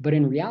 But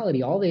in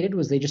reality, all they did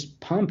was they just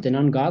pumped an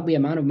ungodly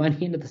amount of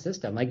money into the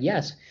system. Like,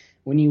 yes,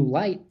 when you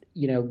light,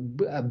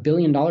 $1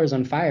 billion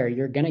on fire,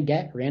 you're going to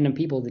get random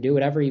people to do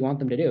whatever you want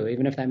them to do,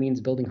 even if that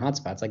means building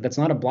hotspots. Like, that's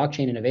not a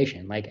blockchain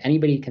innovation. Like,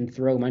 anybody can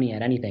throw money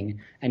at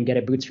anything and get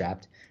it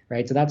bootstrapped,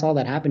 right? So that's all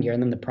that happened here.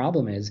 And then the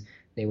problem is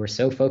they were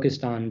so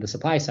focused on the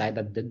supply side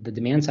that the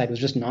demand side was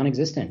just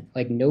non-existent.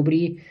 Like,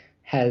 nobody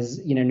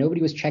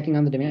was checking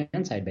on the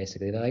demand side,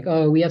 basically. They're like,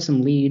 oh, we have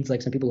some leads,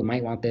 like some people who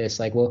might want this.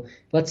 Like, well,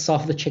 let's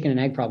solve the chicken and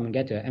egg problem and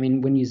get to it. I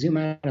mean, when you zoom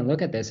out and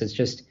look at this, it's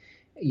just,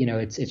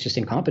 it's just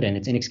incompetent.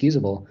 It's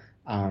inexcusable.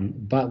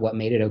 But what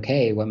made it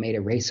okay, what made it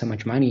raise so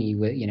much money,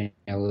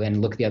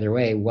 and look the other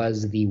way,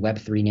 was the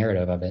Web3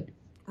 narrative of it.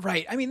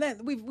 Right. I mean,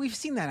 that we've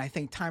seen that, I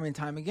think, time and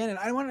time again. And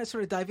I want to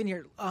sort of dive in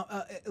here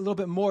a little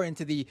bit more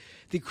into the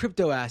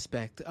crypto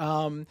aspect.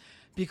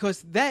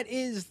 Because that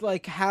is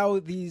like how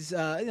these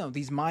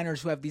these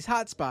miners who have these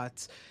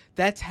hotspots,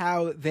 that's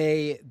how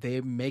they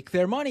make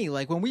their money.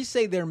 Like when we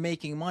say they're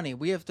making money,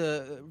 we have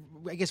to,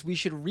 I guess we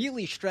should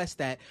really stress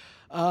that,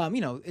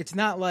 it's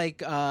not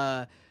like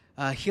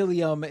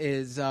Helium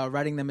is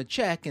writing them a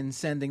check and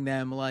sending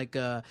them like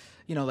a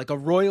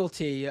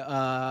royalty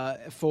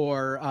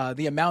for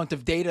the amount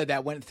of data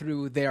that went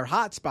through their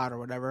hotspot or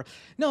whatever.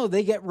 No,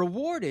 they get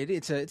rewarded.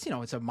 It's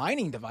a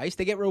mining device.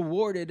 They get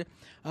rewarded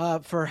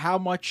for how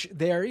much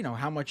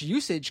how much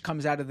usage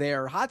comes out of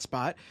their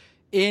hotspot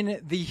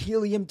in the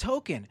Helium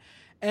token,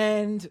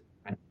 and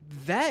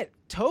that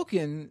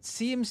token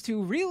seems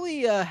to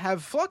really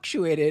have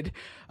fluctuated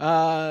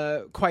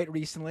quite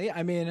recently.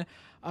 I mean,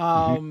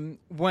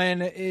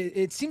 when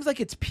it seems like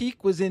its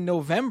peak was in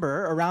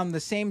November, around the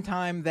same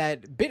time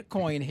that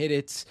Bitcoin hit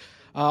its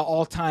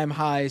all-time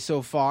high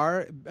so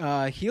far.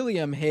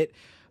 Helium hit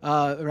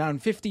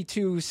around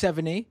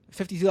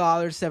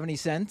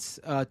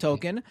 $52.70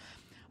 token.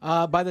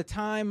 By the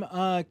time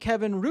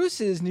Kevin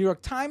Roos's New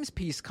York Times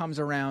piece comes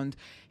around,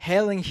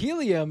 hailing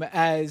Helium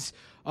as,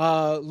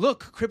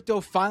 look,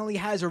 crypto finally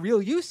has a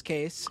real use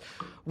case,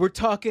 we're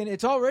talking,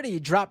 it's already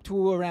dropped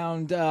to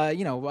around,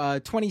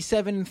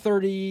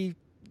 $27,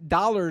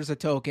 $30 a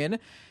token.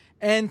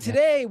 And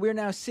today we're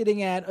now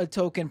sitting at a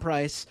token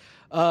price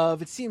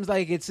of, it seems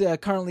like it's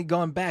currently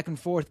going back and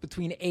forth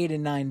between $8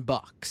 and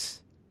 $9.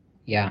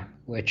 Yeah,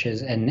 which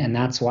is, and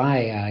that's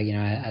why,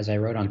 as I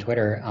wrote on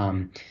Twitter,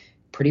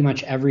 pretty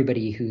much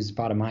everybody who's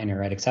bought a miner,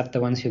 right, except the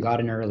ones who got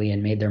in early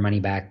and made their money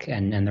back,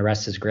 and the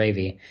rest is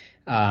gravy.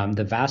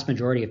 The vast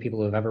majority of people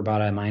who have ever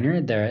bought a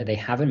miner, they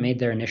haven't made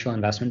their initial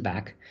investment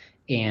back,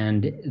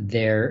 and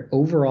their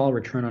overall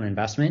return on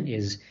investment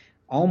is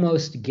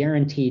almost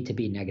guaranteed to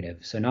be negative.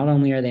 So not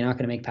only are they not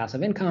going to make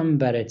passive income,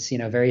 but it's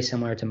very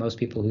similar to most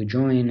people who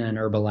join an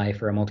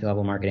Herbalife or a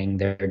multi-level marketing.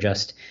 They're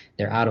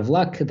out of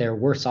luck. They're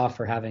worse off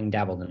for having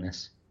dabbled in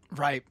this.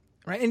 Right.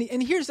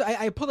 And here's,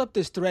 I pulled up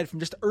this thread from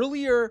just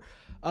earlier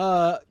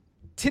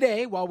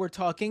today while we're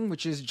talking,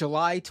 which is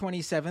July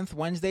 27th,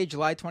 Wednesday,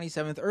 July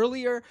 27th.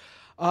 Earlier,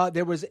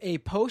 there was a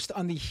post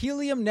on the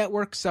Helium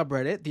Network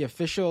subreddit, the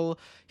official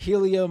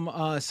Helium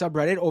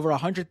subreddit, over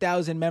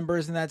 100,000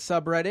 members in that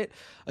subreddit,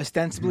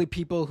 ostensibly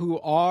people who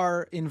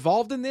are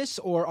involved in this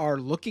or are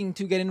looking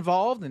to get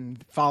involved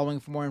and following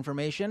for more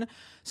information.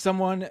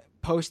 Someone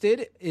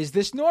posted, "Is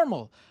this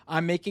normal?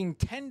 I'm making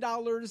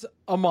 $10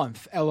 a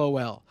month,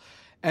 LOL."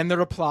 And the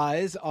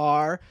replies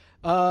are,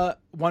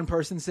 one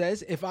person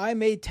says, "If I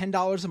made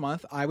 $10 a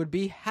month, I would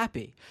be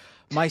happy.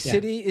 My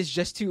city is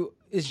just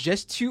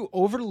too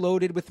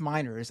overloaded with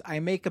miners.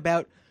 I make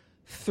about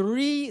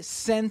 3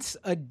 cents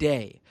a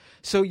day.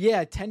 So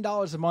yeah,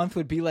 $10 a month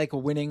would be like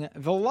winning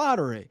the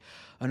lottery."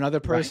 Another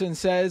person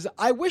says,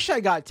 "I wish I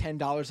got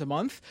 $10 a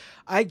month.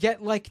 I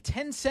get like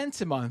 10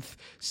 cents a month.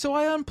 So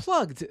I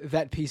unplugged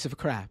that piece of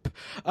crap."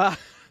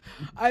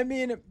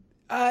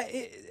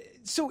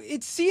 So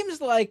it seems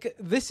like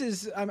this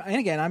is, and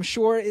again, I'm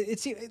sure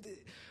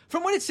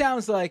from what it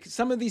sounds like,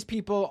 some of these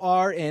people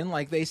are in,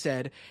 like they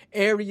said,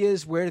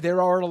 areas where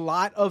there are a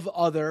lot of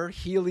other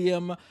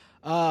Helium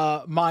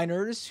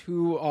miners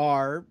who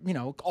are,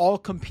 all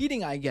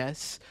competing, I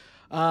guess,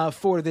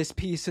 for this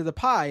piece of the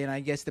pie. And I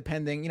guess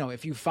depending,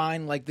 if you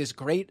find like this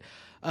great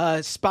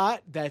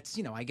spot that's,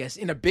 I guess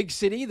in a big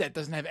city that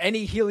doesn't have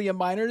any Helium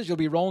miners, you'll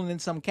be rolling in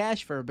some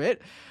cash for a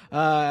bit.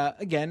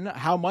 Again,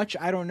 how much,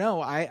 I don't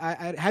know.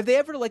 I have they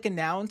ever like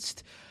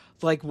announced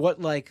like what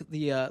like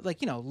the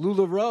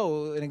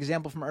LuLaRoe, an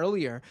example from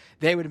earlier,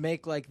 they would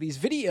make like these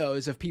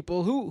videos of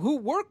people who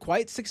were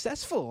quite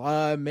successful,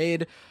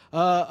 made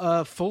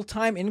a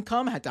full-time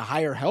income, had to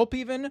hire help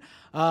even,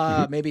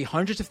 maybe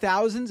hundreds of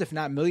thousands, if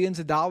not millions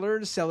of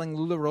dollars selling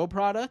LuLaRoe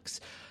products.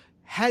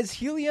 Has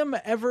Helium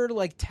ever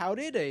like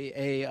touted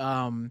a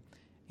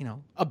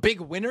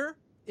big winner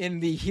in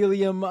the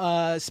Helium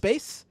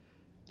space?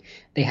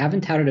 They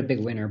haven't touted a big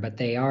winner, but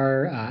they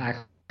are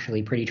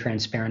actually pretty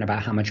transparent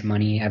about how much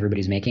money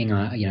everybody's making.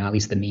 At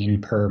least the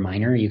mean per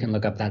miner. You can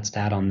look up that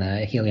stat on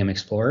the Helium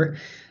Explorer.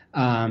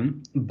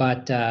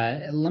 But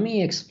let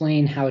me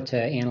explain how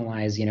to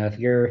analyze, if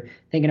you're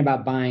thinking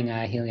about buying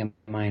a Helium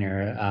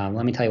miner,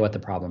 let me tell you what the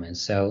problem is.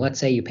 So let's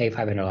say you pay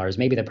 $500,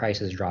 maybe the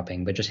price is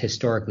dropping, but just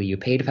historically you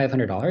paid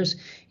 $500.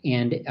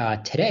 And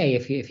today,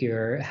 if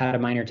you had a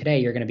miner today,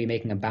 you're going to be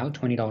making about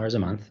 $20 a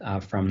month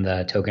from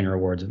the token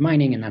rewards of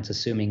mining. And that's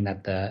assuming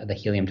that the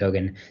Helium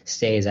token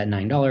stays at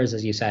 $9,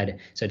 as you said,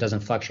 so it doesn't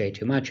fluctuate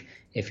too much.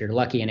 If you're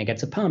lucky and it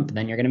gets a pump,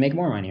 then you're going to make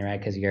more money, right?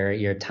 Because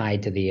you're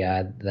tied to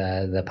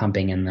the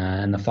pumping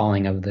and the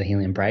falling of the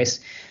Helium price.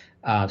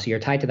 So you're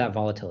tied to that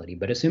volatility.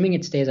 But assuming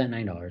it stays at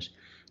 $9,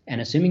 and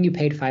assuming you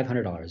paid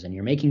 $500 and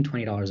you're making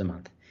 $20 a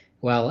month,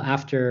 well,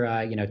 after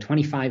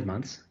 25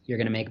 months, you're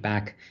going to make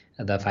back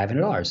the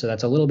 $500. So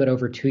that's a little bit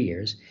over 2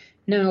 years.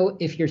 Now,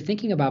 if you're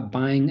thinking about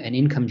buying an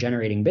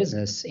income-generating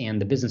business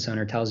and the business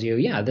owner tells you,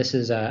 yeah, this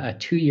is a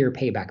 2-year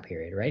payback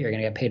period, right? You're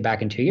going to get paid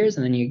back in 2 years,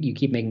 and then you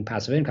keep making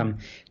passive income.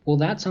 Well,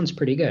 that sounds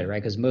pretty good,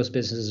 right? Because most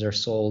businesses are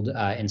sold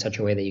in such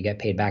a way that you get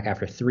paid back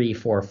after 3,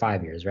 4, or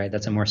 5 years, right?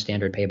 That's a more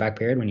standard payback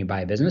period when you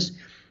buy a business.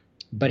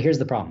 But here's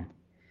the problem.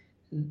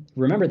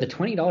 Remember the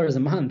 $20 a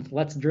month.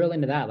 Let's drill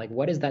into that. Like,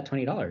 what is that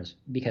 $20?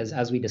 Because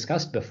as we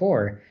discussed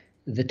before,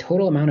 the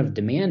total amount of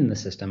demand in the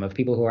system of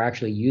people who are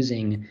actually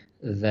using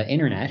the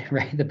internet,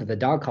 right, the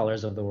dog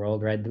collars of the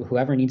world, right,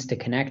 whoever needs to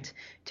connect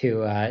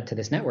to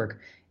this network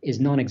is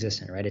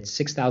non-existent, right? It's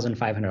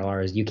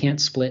 $6,500. You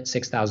can't split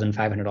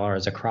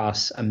 $6,500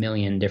 across a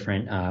million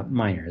different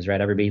miners,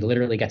 right? Everybody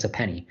literally gets a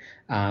penny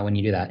when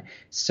you do that.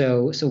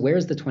 So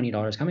where's the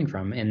 $20 coming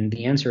from? And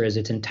the answer is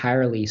it's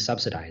entirely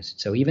subsidized.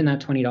 So even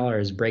that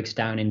 $20 breaks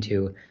down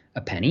into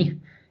a penny,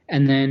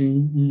 and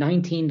then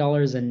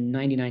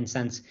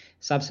 $19.99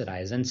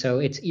 subsidized. And so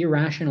it's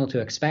irrational to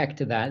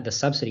expect that the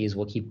subsidies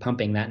will keep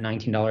pumping that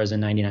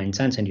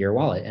 $19.99 into your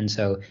wallet. And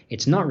so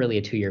it's not really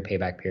a 2-year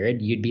payback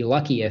period. You'd be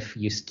lucky if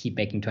you keep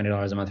making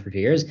 $20 a month for 2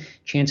 years.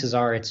 Chances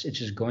are it's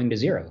just going to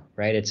zero,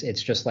 right?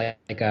 It's just like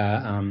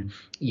a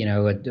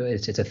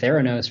it's a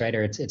Theranos, right?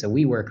 Or it's a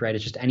WeWork, right?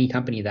 It's just any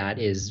company that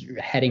is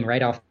heading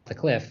right off the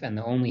cliff, and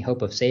the only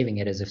hope of saving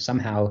it is if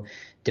somehow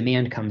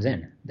demand comes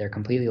in. They're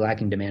completely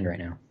lacking demand right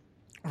now.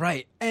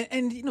 Right.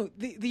 And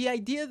the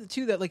idea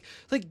too that like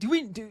do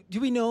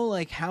we know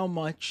like how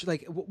much,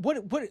 like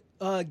what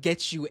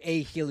gets you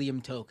a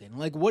Helium token?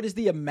 Like what is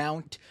the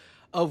amount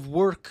of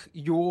work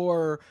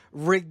your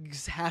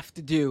rigs have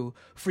to do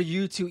for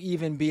you to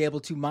even be able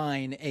to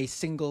mine a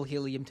single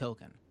Helium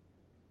token?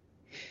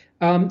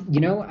 I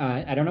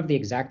don't have the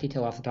exact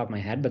detail off the top of my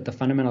head, but the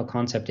fundamental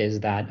concept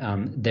is that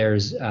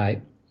there's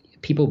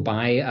people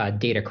buy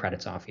data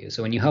credits off you.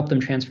 So when you help them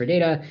transfer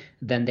data,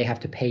 then they have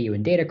to pay you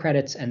in data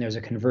credits, and there's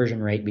a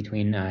conversion rate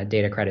between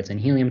data credits and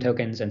Helium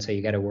tokens, and so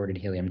you get awarded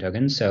Helium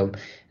tokens. So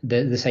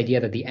this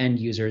idea that the end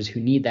users who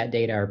need that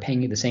data are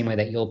paying you the same way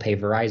that you'll pay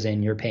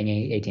Verizon, you're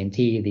paying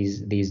AT&T,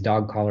 these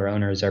dog collar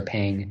owners are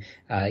paying,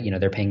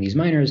 they're paying these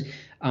miners.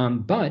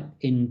 But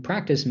in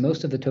practice,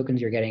 most of the tokens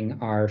you're getting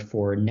are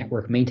for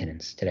network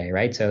maintenance today,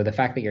 right? So the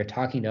fact that you're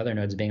talking to other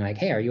nodes being like,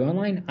 hey, are you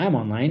online? I'm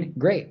online.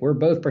 Great. We're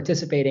both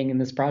participating in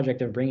this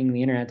project of bringing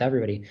the internet to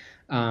everybody.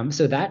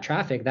 So that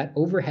traffic, that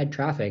overhead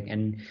traffic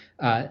and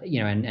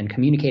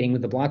communicating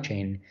with the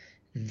blockchain,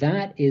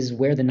 that is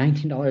where the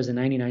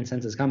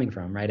 $19.99 is coming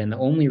from, right? And the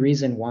only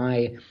reason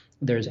why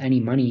there's any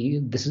money,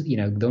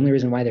 the only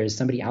reason why there's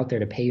somebody out there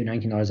to pay you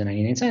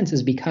 $19.99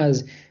 is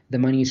because the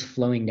money's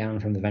flowing down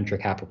from the venture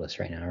capitalists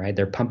right now, right?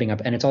 They're pumping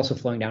up, and it's also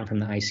flowing down from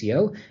the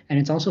ICO, and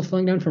it's also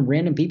flowing down from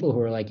random people who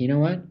are like, you know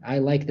what? I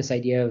like this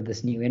idea of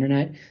this new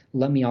internet.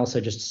 Let me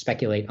also just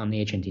speculate on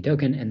the HNT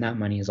token, and that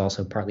money is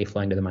also partly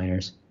flowing to the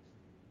miners.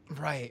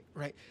 Right.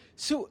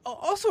 So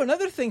also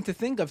another thing to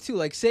think of too,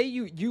 like say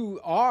you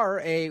are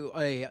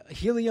a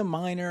Helium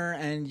miner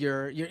and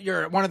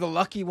you're one of the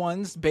lucky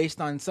ones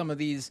based on some of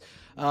these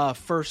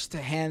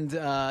first-hand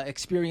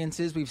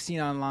experiences we've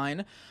seen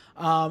online,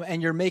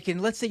 and you're making,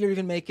 let's say you're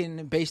even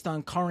making, based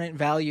on current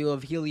value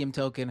of Helium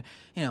token,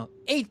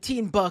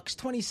 $18,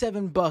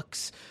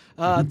 $27,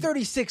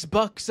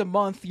 $36 a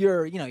month.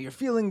 You're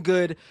feeling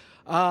good.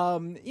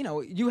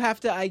 You have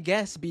to, I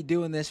guess, be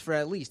doing this for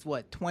at least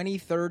 20,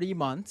 30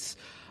 months.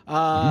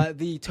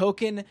 The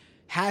token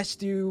has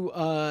to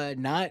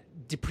not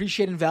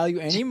depreciate in value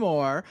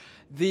anymore.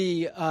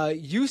 The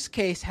use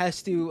case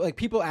has to, like,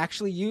 people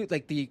actually use,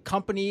 like the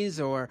companies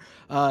or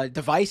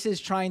devices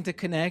trying to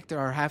connect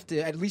or have to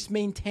at least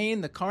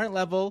maintain the current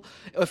level,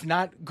 if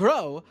not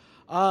grow.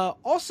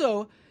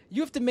 Also,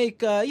 you have to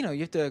make, you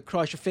have to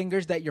cross your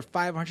fingers that your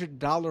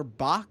 $500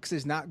 box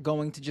is not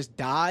going to just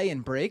die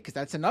and break, because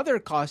that's another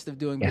cost of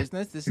doing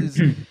business. This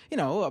is,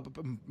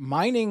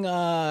 mining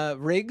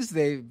rigs,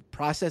 they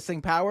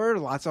processing power,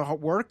 lots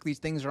of work. These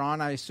things are on,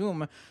 I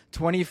assume,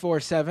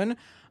 24/7.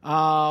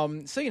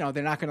 So,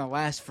 they're not going to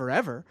last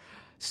forever.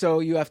 So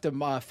you have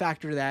to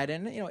factor that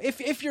in.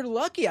 If you're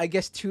lucky, I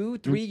guess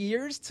 2-3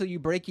 years till you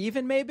break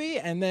even, maybe,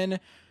 and then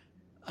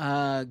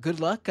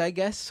good luck, I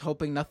guess,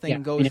 hoping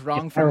nothing goes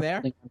wrong from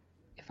there.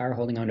 If I were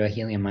holding on to a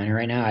Helium miner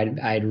right now,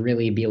 I'd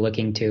really be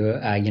looking to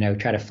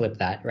try to flip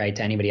that, right,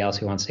 to anybody else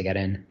who wants to get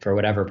in for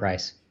whatever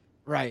price.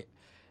 Right.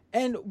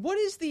 And what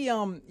is the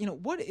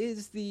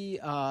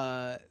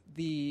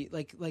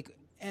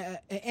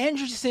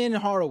Andreessen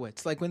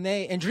Horowitz, like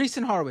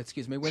Andreessen Horowitz,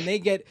 excuse me, when they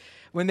get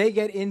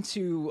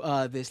into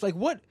this, like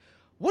what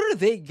are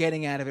they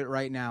getting out of it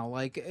right now?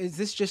 Like, is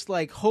this just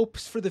like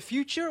hopes for the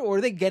future, or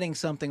are they getting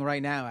something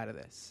right now out of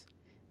this?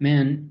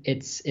 Man,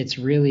 it's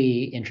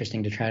really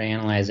interesting to try to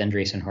analyze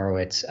Andreessen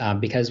Horowitz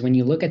because when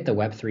you look at the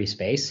Web3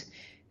 space,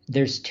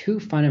 there's two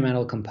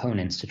fundamental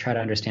components to try to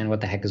understand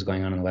what the heck is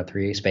going on in the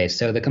Web3 space.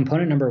 So the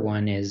component number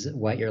one is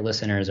what your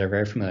listeners are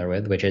very familiar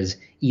with, which is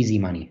easy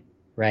money,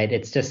 right?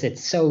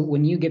 It's so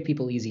when you give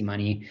people easy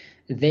money,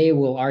 they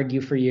will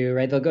argue for you,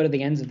 right? They'll go to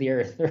the ends of the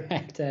earth,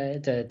 right,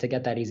 to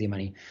get that easy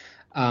money.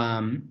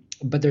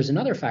 But there's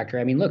another factor.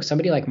 I mean, look,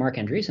 somebody like Marc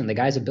Andreessen, the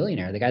guy's a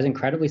billionaire. The guy's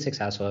incredibly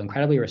successful,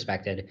 incredibly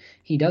respected.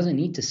 He doesn't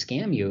need to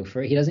scam you.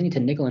 He doesn't need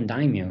to nickel and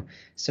dime you.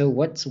 So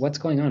what's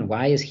going on?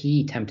 Why is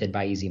he tempted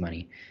by easy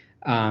money?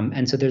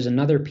 And so there's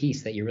another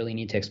piece that you really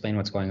need to explain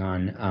what's going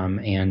on.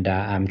 And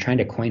I'm trying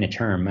to coin a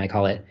term. I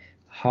call it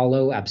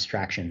hollow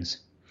abstractions.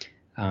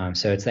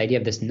 So it's the idea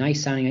of this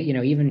nice sounding,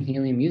 even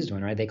Helium used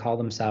one, right? They call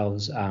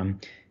themselves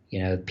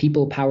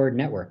people-powered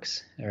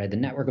networks, right? The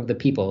network of the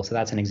people. So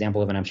that's an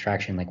example of an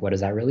abstraction. Like, what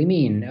does that really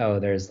mean? Oh,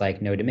 there's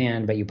like no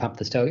demand, but you pump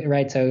the token,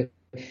 right? So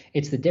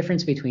it's the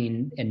difference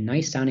between a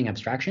nice-sounding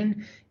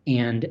abstraction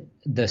and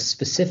the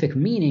specific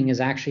meaning is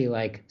actually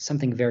like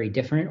something very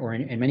different, or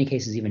in many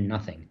cases, even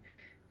nothing,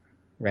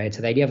 right?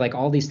 So the idea of like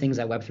all these things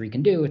that Web3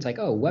 can do, it's like,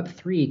 oh,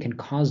 Web3 can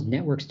cause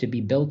networks to be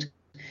built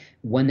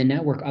when the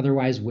network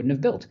otherwise wouldn't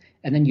have built.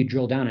 And then you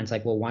drill down and it's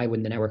like, well, why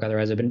wouldn't the network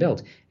otherwise have been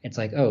built? It's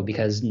like, oh,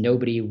 because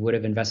nobody would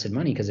have invested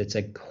money because it's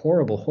a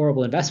horrible,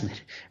 horrible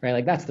investment, right?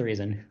 Like that's the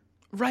reason.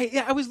 Right.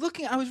 Yeah, I was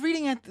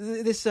reading at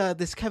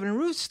this Kevin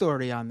Roose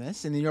story on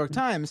this in the New York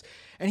Times,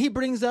 and he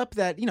brings up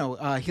that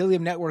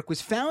Helium Network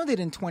was founded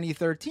in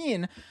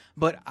 2013,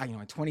 but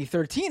in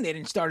 2013 they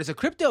didn't start as a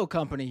crypto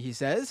company. He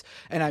says,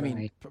 and I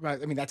mean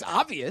that's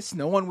obvious.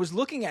 No one was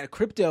looking at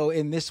crypto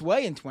in this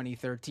way in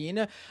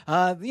 2013.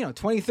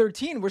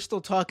 2013 we're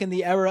still talking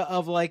the era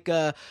of like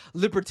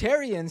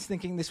libertarians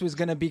thinking this was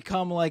going to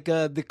become like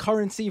the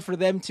currency for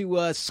them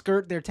to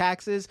skirt their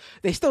taxes.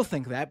 They still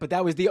think that, but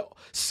that was the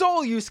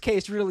sole use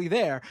case really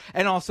there,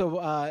 and also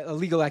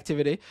illegal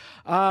activity.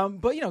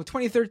 But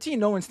 2013,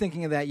 no one's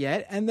thinking of that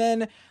yet. And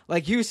then,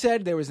 like you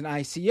said, there was an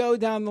ICO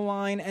down the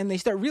line, and they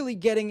start really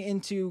getting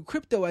into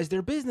crypto as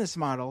their business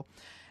model.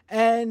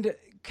 And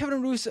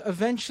Kevin Roose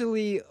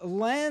eventually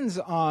lands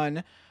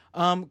on,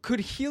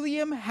 could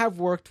Helium have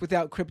worked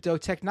without crypto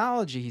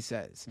technology, he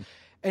says.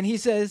 And he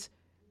says,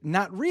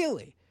 not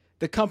really.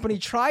 The company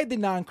tried the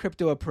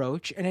non-crypto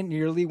approach, and it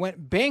nearly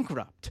went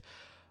bankrupt.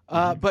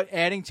 But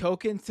adding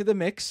tokens to the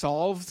mix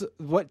solved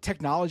what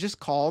technologists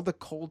call the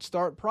cold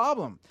start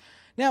problem.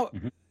 Now,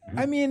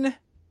 I mean,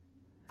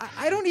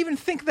 I don't even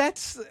think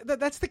that's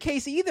the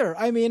case either.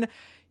 I mean,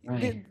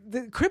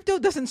 the crypto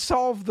doesn't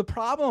solve the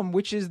problem,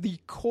 which is the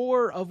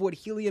core of what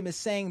Helium is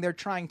saying they're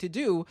trying to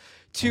do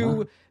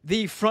to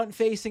the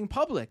front-facing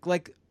public.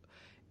 Like,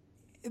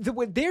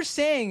 what they're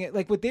saying,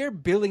 like what they're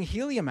billing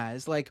Helium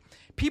as, like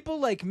people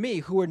like me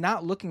who are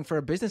not looking for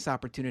a business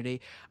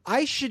opportunity,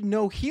 I should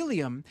know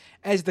Helium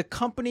as the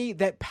company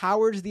that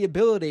powers the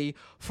ability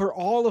for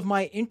all of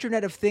my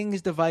Internet of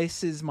Things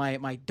devices,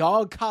 my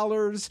dog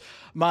collars,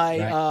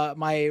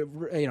 my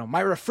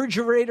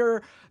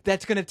refrigerator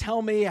that's going to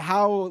tell me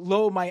how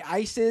low my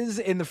ice is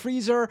in the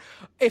freezer.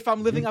 If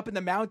I'm living up in the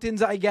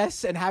mountains, I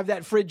guess, and have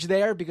that fridge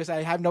there because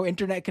I have no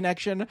internet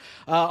connection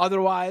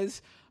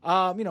otherwise.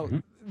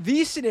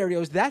 These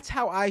scenarios, that's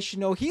how I should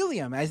know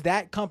Helium, as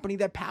that company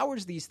that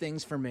powers these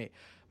things for me.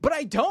 But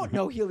I don't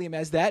know Helium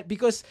as that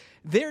because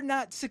they're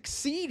not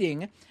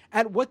succeeding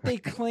at what they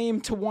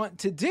claim to want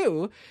to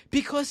do,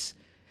 because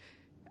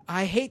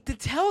I hate to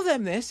tell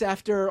them this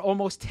after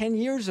almost 10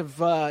 years of,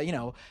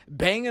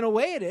 banging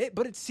away at it,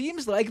 but it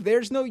seems like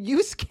there's no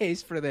use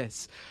case for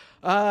this.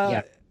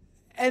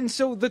 And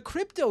so the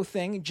crypto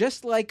thing,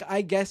 just like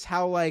I guess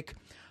how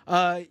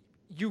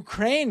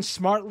Ukraine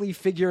smartly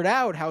figured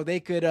out how they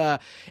could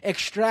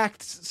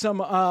extract some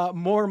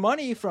more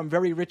money from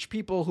very rich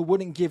people who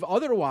wouldn't give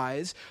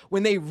otherwise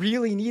when they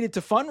really needed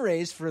to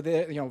fundraise for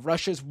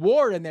Russia's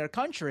war in their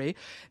country.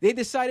 They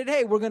decided,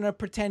 hey, we're going to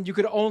pretend you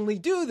could only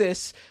do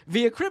this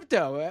via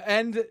crypto.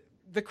 And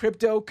the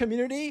crypto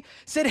community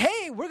said,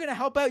 hey, we're going to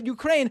help out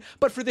Ukraine,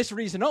 but for this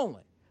reason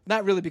only.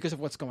 Not really because of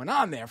what's going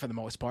on there for the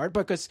most part,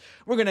 but because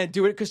we're going to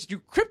do it because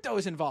crypto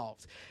is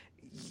involved.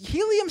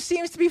 Helium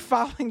seems to be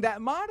following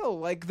that model.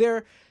 Like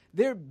they're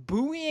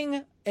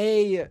buoying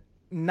a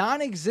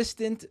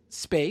non-existent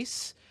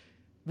space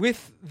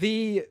with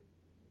the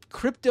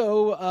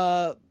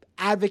crypto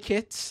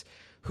advocates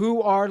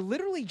who are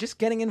literally just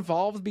getting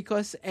involved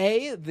because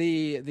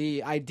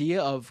the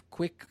idea of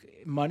quick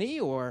money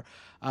or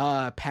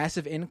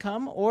passive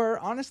income, or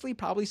honestly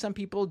probably some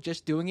people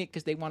just doing it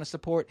because they want to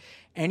support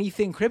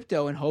anything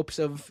crypto in hopes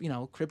of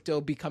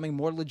crypto becoming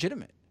more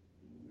legitimate.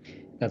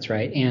 That's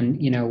right. And,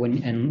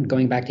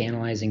 going back to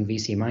analyzing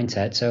VC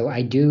mindset. So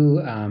I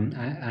do,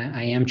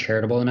 I am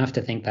charitable enough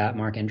to think that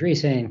Mark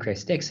Andreessen,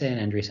 Chris Dixon,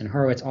 Andreessen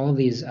Horowitz, all of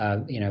these,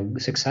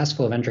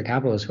 successful venture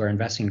capitalists who are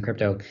investing in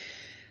crypto,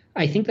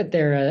 I think that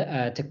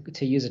they're,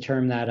 to use a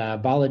term that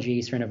Balaji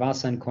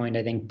Srinivasan coined,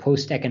 I think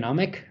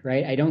post-economic,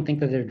 right? I don't think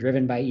that they're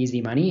driven by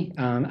easy money.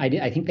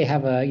 I think they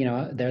have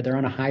they're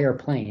on a higher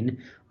plane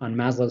on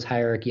Maslow's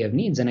hierarchy of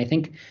needs. And I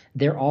think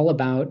they're all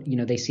about,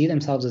 they see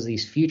themselves as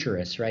these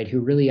futurists, right, who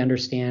really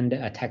understand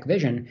a tech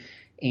vision.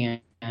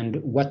 And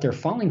what they're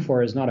falling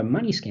for is not a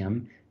money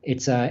scam.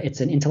 It's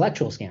an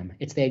intellectual scam.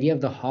 It's the idea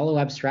of the hollow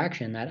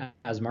abstraction that,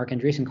 as Mark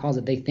Andreessen calls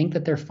it, they think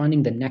that they're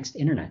funding the next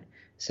internet.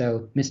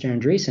 So Mr.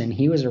 Andreessen,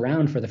 he was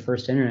around for the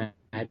first internet.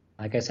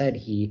 Like I said,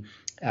 he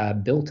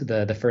built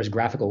the first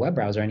graphical web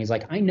browser, and he's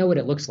like, I know what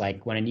it looks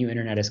like when a new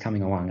internet is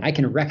coming along. I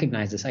can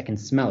recognize this. I can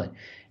smell it.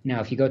 Now,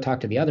 if you go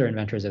talk to the other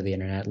inventors of the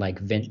internet, like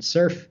Vint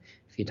Cerf,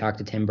 if you talk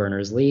to Tim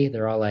Berners-Lee,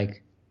 they're all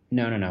like,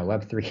 no,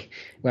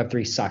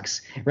 Web3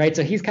 sucks, right?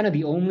 So he's kind of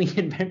the only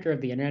inventor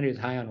of the internet who's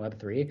high on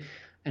Web3.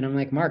 And I'm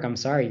like, Mark, I'm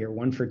sorry, you're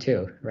 1 for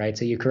 2, right?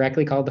 So you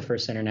correctly called the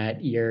first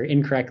internet. You're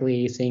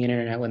incorrectly seeing an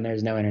internet when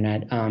there's no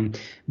internet.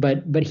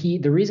 But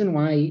the reason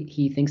why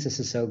he thinks this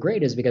is so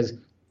great is because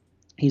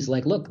he's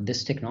like, look,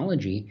 this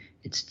technology,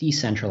 it's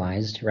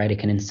decentralized, right? It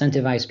can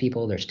incentivize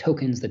people. There's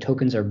tokens. The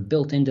tokens are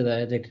built into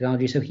the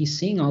technology. So he's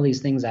seeing all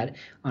these things that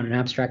on an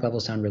abstract level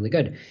sound really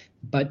good.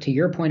 But to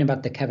your point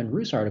about the Kevin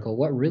Roose article,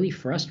 what really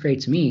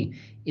frustrates me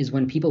is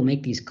when people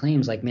make these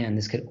claims like, man,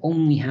 this could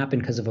only happen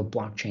because of a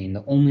blockchain.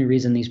 The only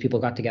reason these people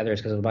got together is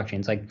because of the blockchain.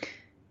 It's like,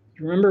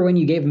 remember when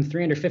you gave him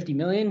 350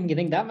 million? You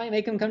think that might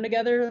make them come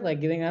together?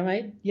 Like, you think that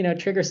might,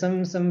 trigger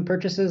some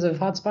purchases of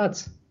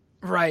hotspots?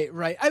 Right,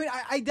 right. I mean,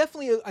 I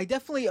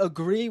definitely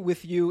agree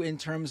with you in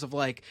terms of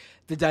like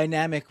the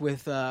dynamic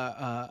with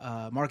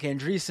Mark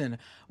Andreessen,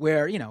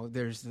 where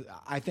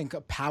I think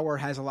power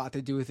has a lot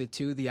to do with it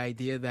too. The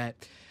idea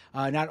that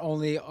not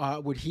only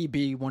would he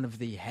be one of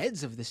the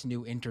heads of this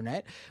new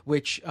internet,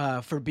 which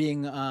for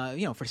being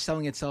for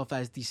selling itself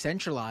as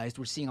decentralized,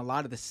 we're seeing a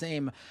lot of the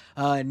same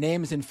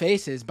names and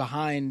faces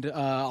behind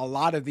a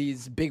lot of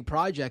these big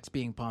projects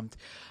being pumped.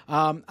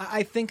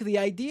 I think the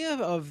idea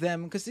of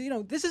them, because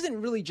this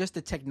isn't really just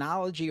a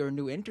technology or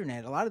new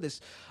internet. A lot of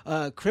this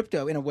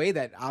crypto, in a way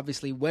that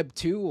obviously Web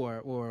 2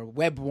 or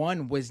Web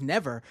 1 was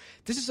never.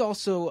 This is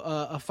also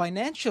a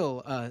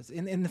financial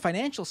in the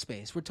financial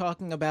space. We're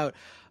talking about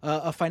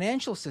a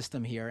financial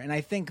system here, and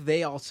I think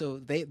they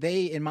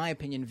in my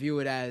opinion view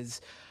it as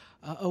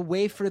a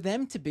way for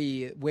them to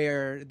be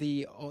where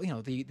the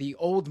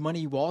old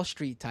money Wall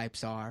Street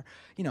types are,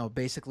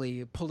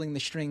 basically pulling the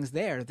strings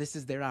there. This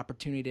is their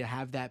opportunity to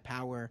have that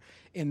power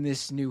in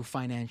this new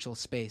financial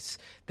space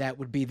that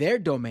would be their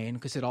domain,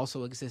 because it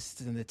also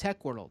exists in the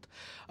tech world.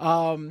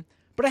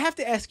 But I have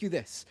to ask you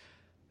this.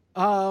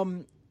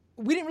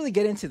 We didn't really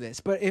get into this,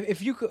 but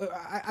if you could,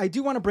 I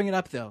do want to bring it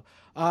up though.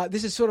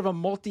 This is sort of a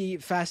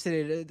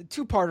multifaceted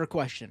two-parter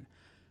question.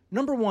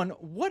 Number one,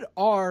 what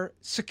are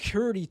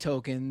security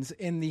tokens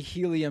in the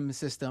Helium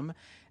system?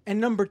 And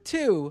number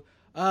two,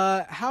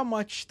 how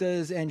much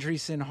does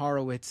Andreessen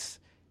Horowitz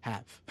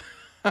have?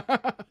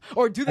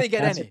 Or do they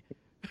get any?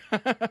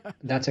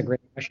 That's a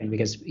great question,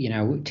 because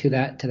to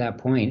that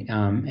point,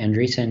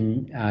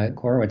 Andreessen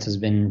Horowitz has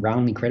been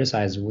roundly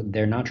criticized.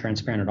 They're not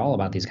transparent at all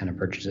about these kind of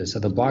purchases. So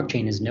the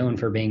blockchain is known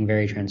for being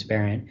very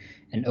transparent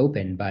and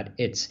open, but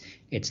it's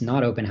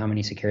not open how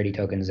many security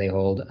tokens they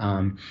hold.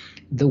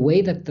 The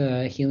way that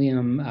the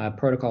Helium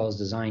protocol is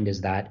designed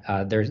is that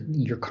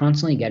you're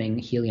constantly getting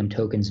Helium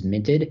tokens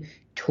minted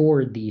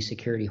toward the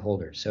security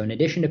holders. So in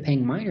addition to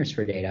paying miners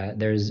for data,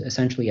 there's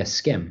essentially a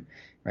skim.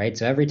 Right,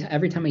 so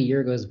every time a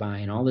year goes by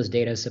and all this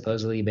data has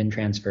supposedly been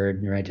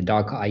transferred, right, to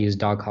I use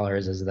dog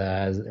collars as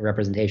the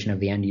representation of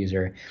the end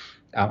user.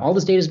 All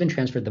this data has been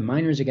transferred. The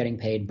miners are getting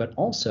paid, but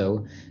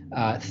also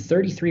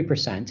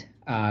 33%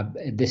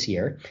 this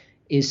year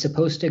is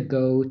supposed to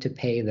go to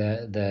pay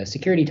the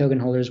security token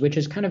holders, which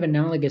is kind of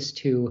analogous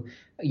to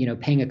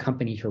paying a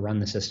company to run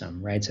the system,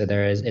 right? So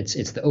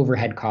it's the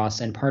overhead costs,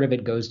 and part of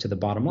it goes to the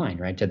bottom line,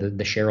 right, to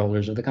the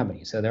shareholders of the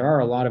company. So there are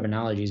a lot of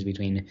analogies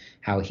between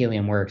how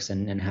Helium works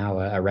and how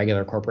a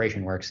regular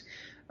corporation works.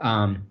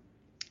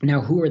 Now,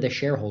 who are the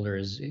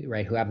shareholders,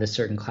 right, who have this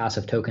certain class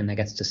of token that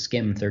gets to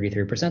skim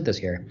 33%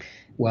 this year?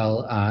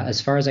 Well,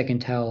 as far as I can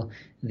tell,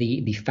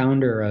 the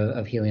founder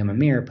of Helium,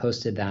 Amir,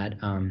 posted that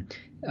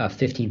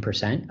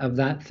 15% of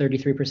that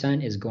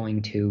 33% is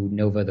going to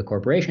Nova, the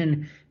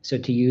corporation. So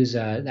to use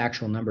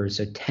actual numbers,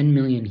 so 10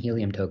 million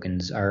Helium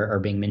tokens are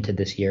being minted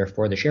this year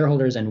for the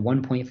shareholders, and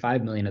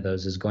 1.5 million of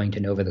those is going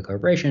to Nova, the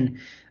corporation.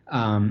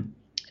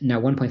 Now,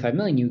 1.5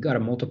 million, you got to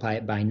multiply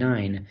it by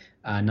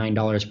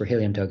 $9 per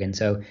Helium token.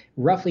 So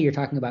roughly you're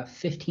talking about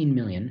 15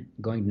 million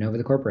going to Nova,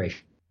 the corporation.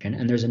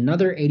 And there's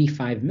another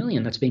 85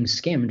 million that's being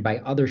skimmed by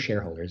other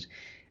shareholders.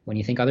 When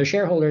you think other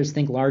shareholders,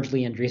 think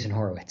largely Andreessen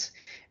Horowitz,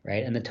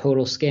 right? And the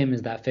total skim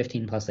is that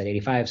 15 plus that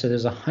 85. So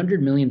there's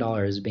 $100 million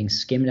being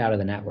skimmed out of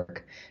the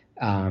network.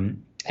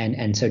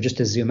 And so just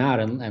to zoom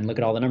out and look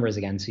at all the numbers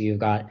again, so you've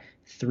got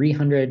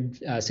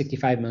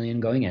 365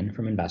 million going in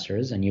from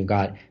investors, and you've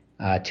got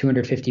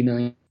 250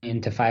 million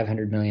to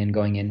 500 million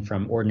going in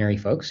from ordinary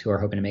folks who are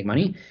hoping to make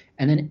money.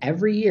 And then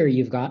every year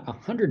you've got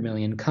 100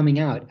 million coming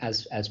out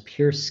as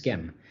pure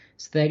skim.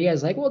 So the idea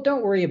is like, well,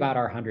 don't worry about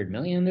our 100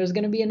 million. There's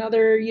going to be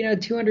another,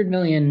 200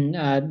 million.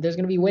 There's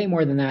going to be way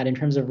more than that in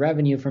terms of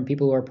revenue from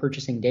people who are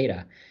purchasing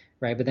data,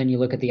 right? But then you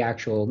look at the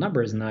actual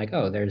numbers and they're like,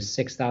 oh, there's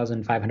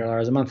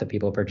 $6,500 a month of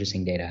people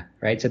purchasing data,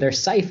 right? So they're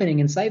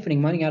siphoning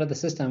money out of the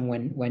system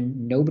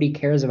when nobody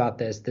cares about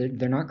this.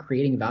 They're not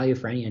creating value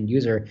for any end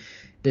user.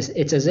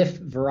 It's as if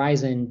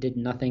Verizon did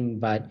nothing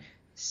but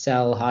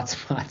sell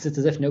hotspots. It's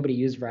as if nobody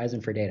used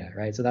Verizon for data,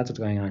 right? So that's what's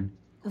going on.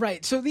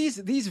 Right. So these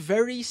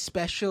very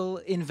special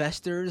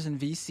investors and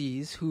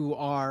VCs who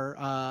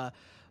are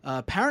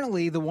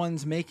apparently the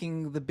ones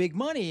making the big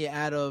money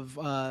out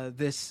of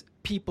this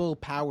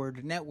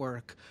people-powered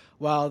network,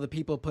 while the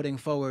people putting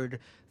forward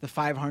the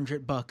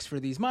 $500 for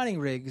these mining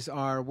rigs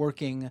are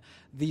working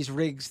these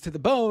rigs to the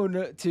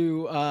bone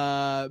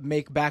to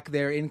make back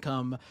their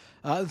income,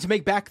 to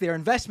make back their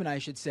investment, I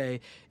should say,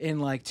 in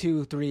like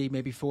 2, 3,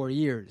 maybe 4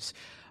 years.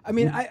 I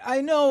mean,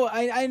 I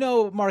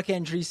know Mark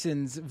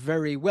Andreessen's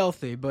very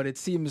wealthy, but it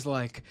seems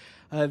like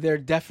there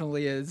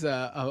definitely is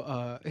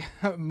I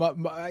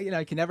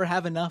can never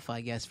have enough, I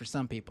guess, for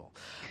some people.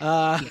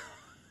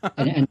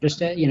 And just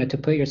to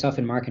put yourself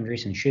in Mark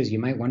Andreessen's shoes, you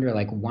might wonder,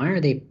 like, why are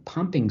they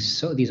pumping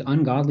these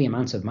ungodly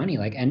amounts of money?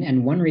 Like,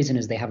 and one reason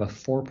is they have a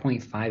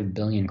 4.5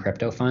 billion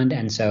crypto fund,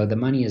 and so the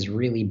money is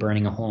really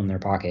burning a hole in their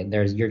pocket.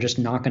 You're just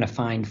not going to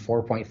find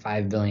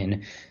 4.5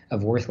 billion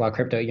of worthwhile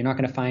crypto. You're not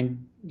going to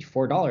find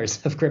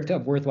 $4 of crypto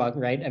worthwhile,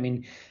 right? I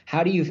mean,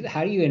 how do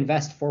you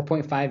invest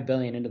 4.5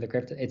 billion into the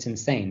crypto? It's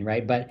insane,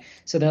 right? But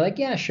so they're like,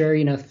 yeah, sure,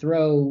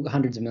 throw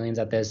hundreds of millions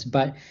at this.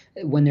 But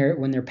when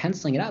they're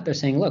penciling it out, they're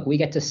saying, look, we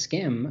get to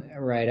skim,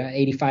 right,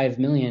 85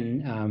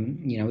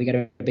 million. We get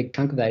a big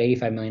chunk of that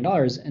 $85 million,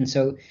 and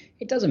so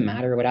it doesn't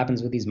matter what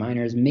happens with these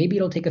miners. Maybe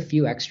it'll take a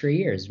few extra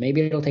years.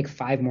 Maybe it'll take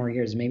 5 more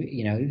years.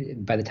 Maybe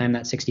by the time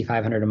that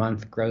 6,500 a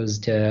month grows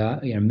to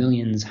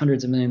millions,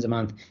 hundreds of millions a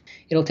month,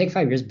 it'll take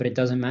 5 years. But it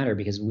doesn't matter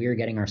because we're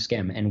getting our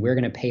skim and we're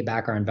going to pay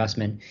back our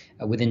investment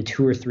within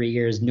 2 or 3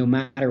 years, no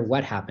matter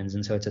what happens.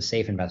 And so it's a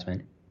safe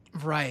investment.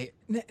 Right.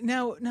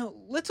 Now,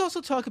 let's also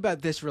talk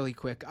about this really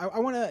quick. I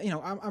want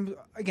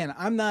to,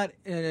 I'm not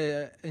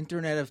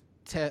Internet of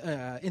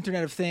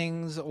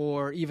Things,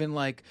 or even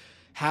like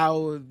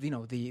how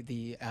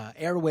the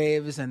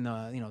airwaves and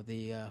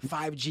the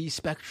 5G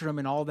spectrum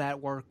and all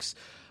that works.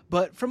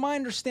 But from my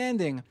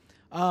understanding,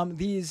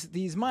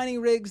 these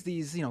mining rigs,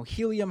 these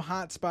helium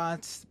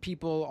hotspots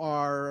people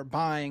are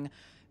buying,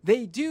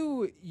 they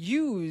do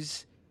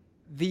use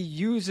the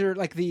user,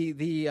 like I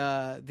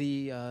don't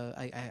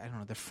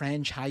know, the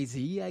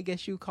franchisee, I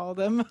guess you call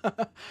them.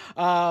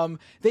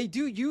 They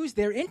do use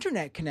their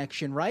internet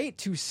connection, right,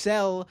 to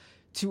sell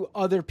to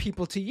other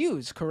people to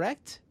use,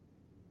 correct?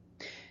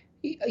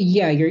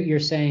 Yeah, you're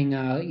saying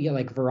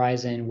like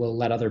Verizon will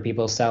let other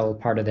people sell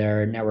part of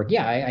their network.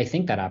 Yeah, I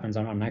think that happens.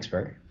 I'm not an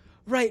expert.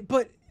 Right,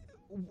 but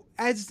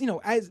as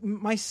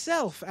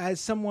myself, as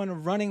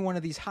someone running one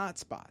of these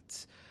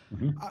hotspots,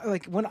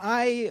 like when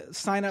I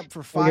sign up for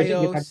You're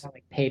talking FiOS, about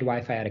like paid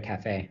Wi-Fi at a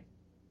cafe.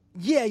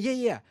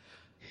 yeah.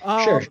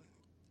 Sure.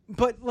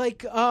 But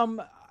like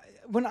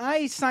when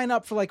I sign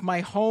up for like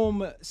my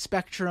home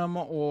Spectrum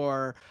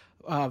or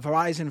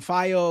Verizon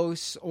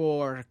FiOS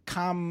or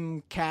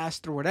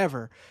Comcast or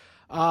whatever,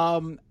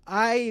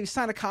 I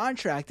sign a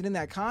contract, and in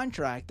that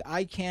contract,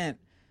 I can't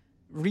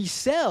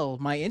resell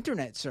my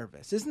internet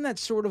service. Isn't that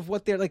sort of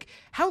what they're like?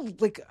 How,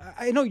 like,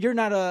 I know you're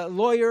not a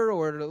lawyer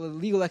or a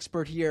legal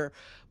expert here,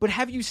 but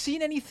have you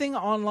seen anything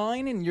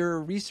online in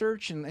your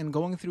research and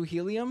going through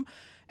Helium?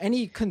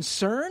 Any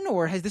concern,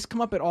 or has this come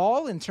up at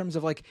all in terms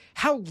of like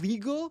how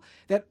legal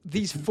that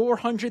these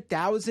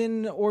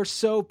 400,000 or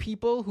so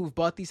people who've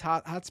bought these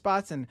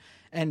hotspots and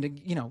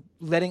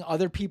letting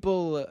other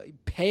people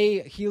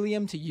pay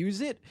Helium to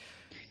use it?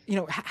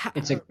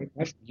 It's a great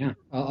question. Yeah,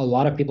 a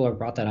lot of people have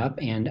brought that up,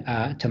 and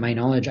to my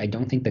knowledge, I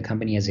don't think the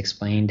company has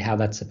explained how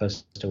that's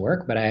supposed to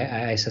work. But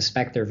I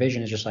suspect their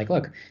vision is just like,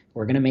 look,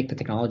 we're going to make the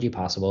technology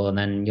possible, and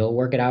then you'll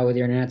work it out with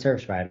your internet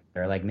service provider.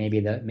 Like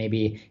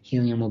maybe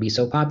Helium will be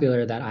so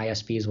popular that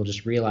ISPs will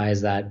just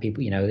realize that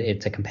people,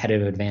 it's a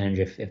competitive advantage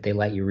if they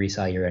let you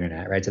resell your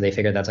internet, right? So they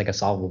figure that's like a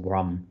solvable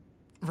problem.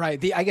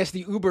 Right. I guess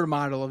the Uber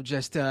model of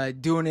just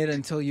doing it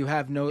until you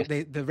have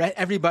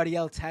everybody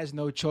else has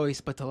no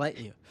choice but to let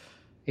you.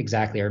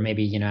 Exactly. Or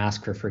maybe,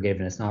 ask for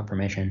forgiveness, not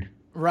permission.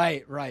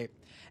 Right.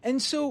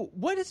 And so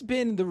what has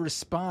been the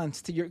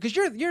response to because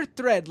your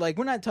thread, like,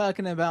 we're not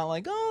talking about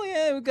like, oh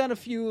yeah, we got a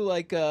few,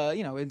 like,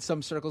 in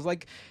some circles,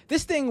 like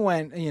this thing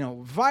went,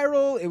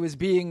 viral. It was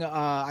being,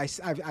 I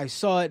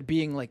saw it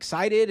being like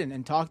cited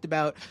and talked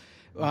about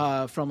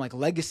from like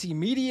legacy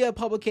media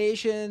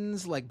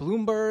publications like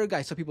Bloomberg.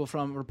 I saw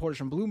reporters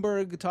from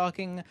Bloomberg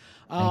talking.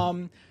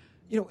 Have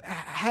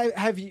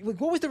you?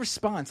 What was the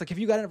response? Like, have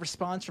you gotten a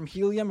response from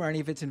Helium or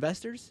any of its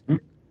investors?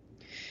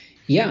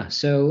 Yeah.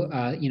 So,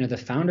 the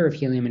founder of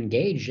Helium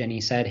engaged, and he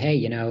said, "Hey,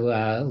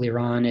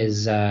 Liron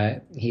is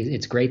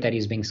it's great that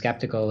he's being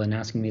skeptical and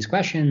asking these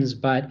questions,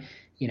 but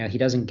he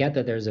doesn't get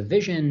that there's a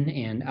vision,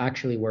 and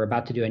actually we're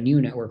about to do a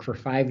new network for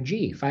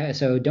 5G.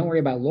 So don't worry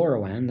about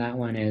LoRaWAN. That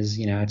one is,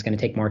 it's going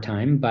to take more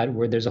time, but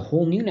there's a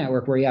whole new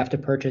network where you have to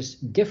purchase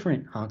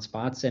different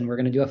hotspots, and we're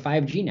going to do a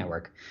 5G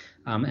network."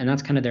 And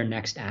that's kind of their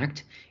next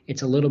act.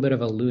 It's a little bit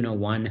of a Luna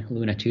 1,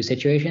 Luna 2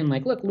 situation.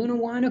 Like, look, Luna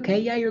 1, okay,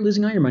 yeah, you're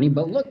losing all your money,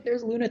 but look,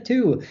 there's Luna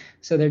 2.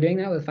 So they're doing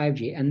that with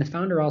 5G. And the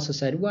founder also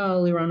said,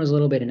 well, Liron was a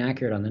little bit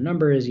inaccurate on the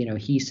numbers.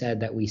 He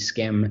said that we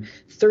skim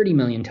 30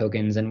 million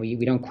tokens, and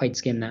we don't quite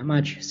skim that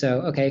much.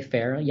 So, okay,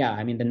 fair. Yeah,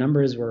 I mean, the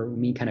numbers were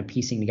me kind of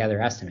piecing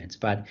together estimates,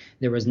 but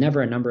there was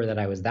never a number that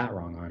I was that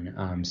wrong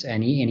on.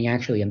 And he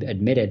actually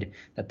admitted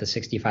that the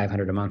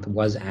 6,500 a month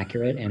was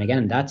accurate. And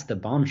again, that's the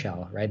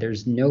bombshell, right?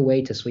 There's no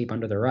way to sweep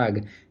under the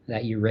rug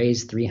that you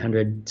raised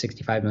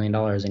 $365 million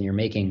and you're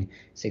making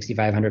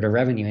 6,500 of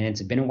revenue. And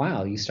it's been a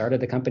while. You started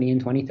the company in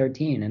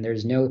 2013, and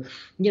there's no,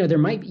 there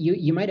might,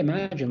 you might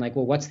imagine like,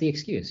 well, what's the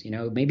excuse?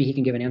 Maybe he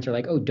can give an answer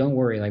like, oh, don't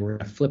worry, like we're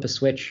going to flip a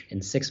switch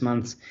in 6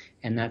 months,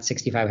 and that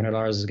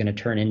 $6,500 is going to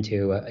turn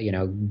into,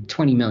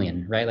 20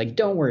 million, right? Like,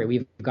 don't worry,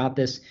 we've got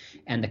this.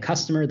 And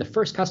the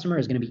first customer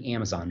is going to be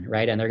Amazon,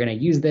 right? And they're going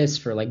to use this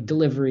for like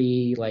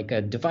delivery, like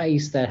a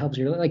device that helps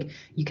you. Like,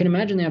 you can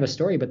imagine they have a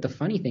story, but the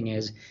funny thing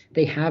is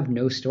they have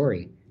no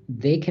story.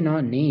 They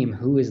cannot name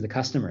who is the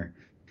customer.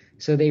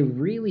 So they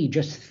really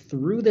just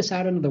threw this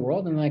out into the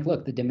world and like,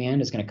 look, the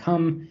demand is going to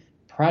come,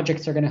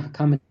 projects are going to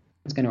come,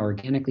 it's going to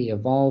organically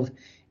evolve.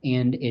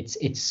 And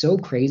it's so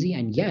crazy,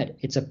 and yet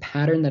it's a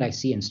pattern that I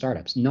see in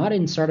startups, not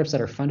in startups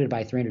that are funded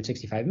by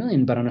 365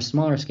 million, but on a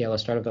smaller scale, a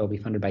startup that will be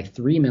funded by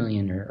 3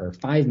 million or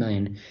 5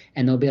 million.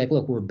 And they'll be like,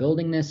 look, we're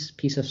building this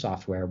piece of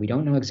software. We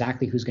don't know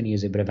exactly who's going to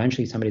use it, but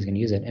eventually somebody's going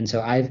to use it. And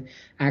so I've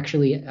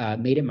actually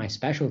made it my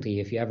specialty.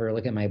 If you ever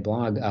look at my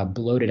blog,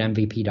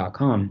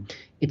 bloatedmvp.com,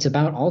 it's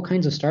about all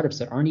kinds of startups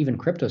that aren't even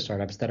crypto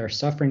startups that are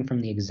suffering from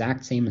the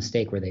exact same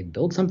mistake where they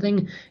build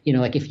something,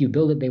 like if you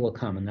build it, they will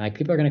come. And like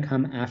people are going to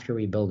come after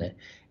we build it.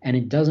 And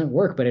it doesn't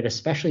work, but it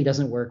especially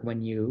doesn't work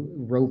when you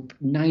rope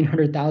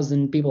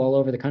 900,000 people all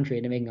over the country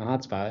into making a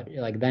hotspot.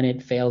 Like then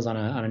it fails on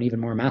an even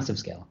more massive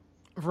scale.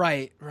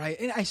 Right.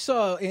 And I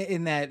saw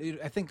in that,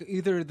 I think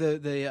either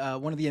the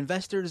one of the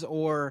investors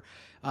or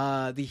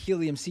the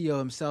Helium CEO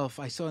himself,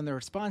 I saw in the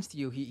response to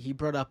you, he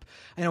brought up,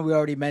 I know we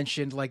already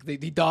mentioned like the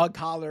dog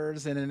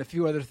collars and a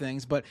few other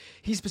things, but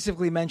he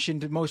specifically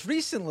mentioned most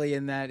recently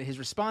in that his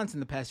response in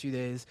the past few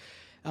days,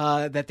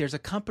 that there's a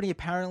company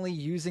apparently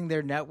using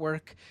their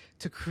network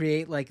to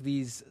create like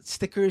these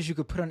stickers you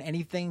could put on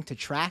anything to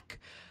track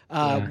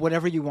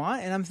whatever you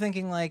want. And I'm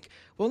thinking like,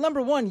 well,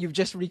 number one, you've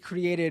just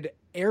recreated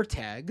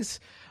AirTags.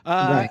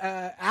 Right.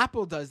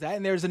 Apple does that.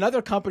 And there's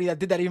another company that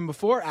did that even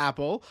before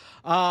Apple.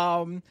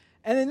 And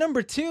then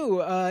number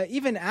two,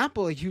 even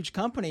Apple, a huge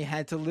company,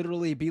 had to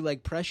literally be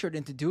like pressured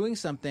into doing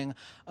something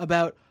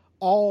about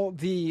all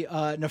the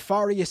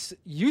nefarious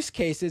use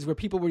cases where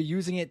people were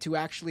using it to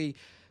actually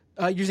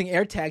using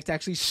AirTags to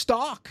actually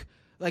stalk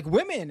like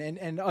women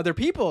and other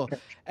people.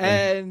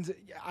 And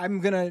I'm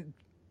going to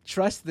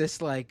trust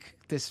this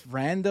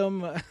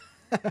random,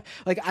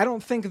 like, I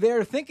don't think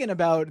they're thinking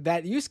about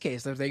that use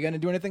case. Are they going to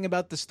do anything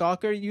about the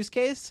stalker use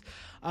case?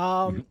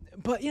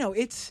 But,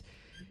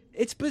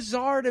 it's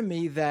bizarre to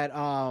me that,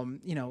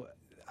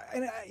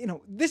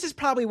 this is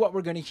probably what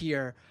we're going to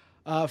hear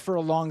for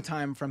a long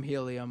time from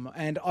Helium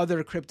and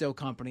other crypto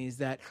companies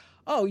that,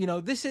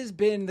 this has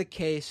been the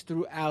case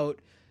throughout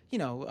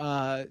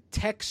this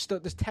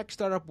tech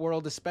startup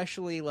world,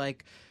 especially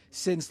like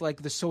since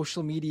like the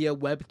social media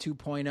Web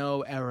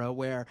 2.0 era,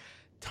 where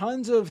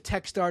tons of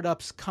tech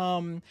startups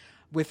come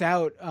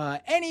without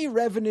any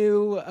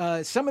revenue.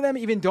 Some of them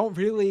even don't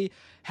really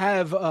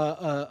have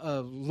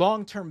a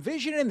long-term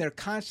vision, and they're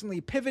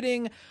constantly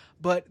pivoting.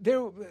 But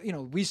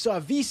we saw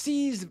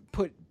VCs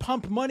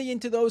pump money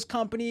into those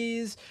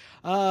companies,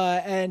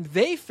 and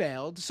they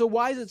failed. So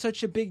why is it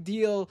such a big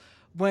deal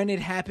when it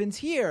happens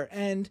here?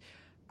 And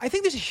I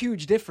think there's a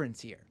huge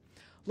difference here.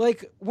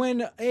 Like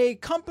when a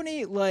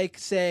company like,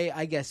 say,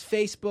 I guess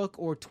Facebook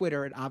or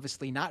Twitter, and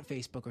obviously not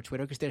Facebook or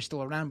Twitter because they're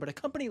still around, but a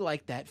company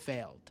like that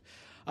failed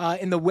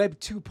in the Web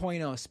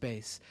 2.0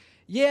 space.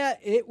 Yeah,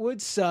 it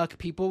would suck.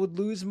 People would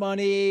lose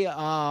money.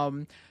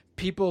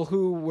 People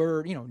who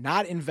were,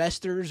 not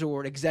investors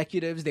or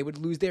executives, they would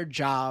lose their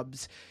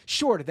jobs.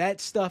 Sure,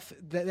 that stuff,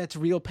 that's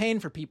real pain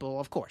for people,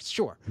 of course,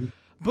 sure.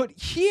 But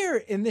here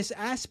in this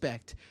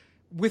aspect,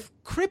 with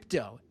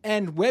crypto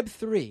and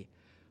Web3,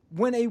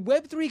 when a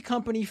Web3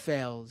 company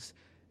fails,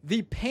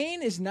 the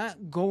pain is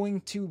not going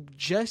to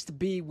just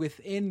be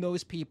within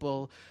those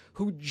people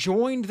who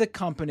joined the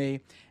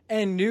company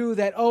and knew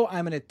that,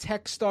 I'm in a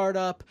tech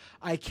startup.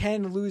 I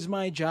can lose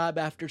my job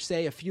after,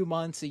 say, a few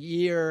months, a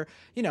year.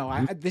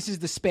 This is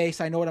the space.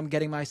 I know what I'm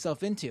getting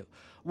myself into.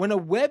 When a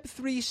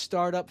Web3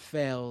 startup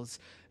fails,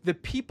 the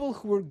people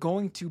who are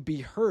going to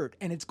be hurt,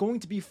 and it's going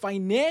to be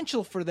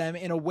financial for them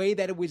in a way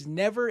that it was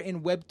never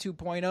in Web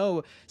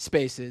 2.0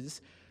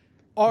 spaces,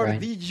 are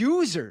the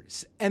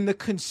users and the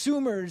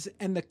consumers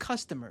and the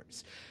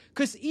customers.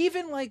 Because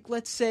even like,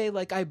 let's say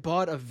like I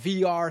bought a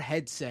VR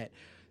headset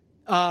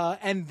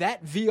and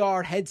that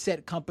VR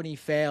headset company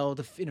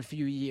failed in a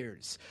few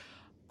years.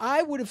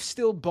 I would have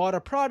still bought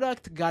a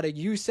product, got a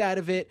use out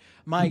of it,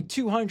 my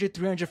 $200,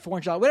 $300,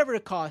 $400, whatever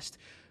it cost.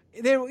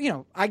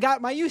 I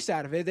got my use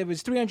out of it. It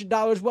was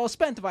 $300 well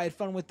spent if I had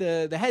fun with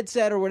the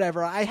headset or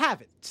whatever. I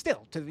have it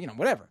still to,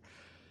 whatever.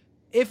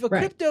 If a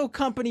crypto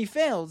company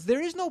fails,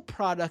 there is no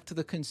product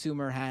the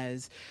consumer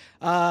has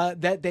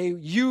that they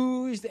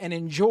used and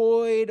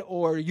enjoyed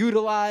or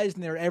utilized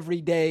in their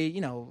everyday,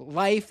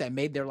 life that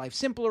made their life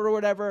simpler or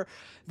whatever.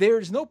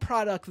 There's no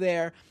product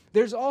there.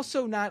 There's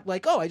also not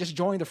like, I just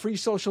joined a free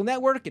social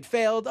network. It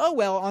failed. Oh,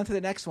 well, on to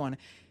the next one.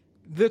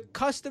 The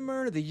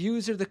customer, the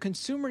user, the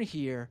consumer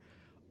here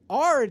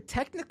are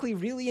technically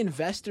really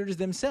investors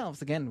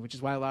themselves, again, which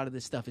is why a lot of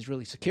this stuff is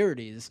really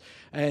securities.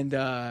 And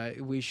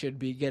we should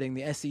be getting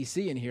the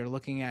SEC in here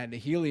looking at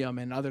Helium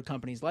and other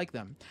companies like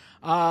them.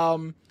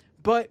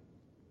 But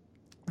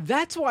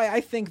that's why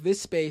I think this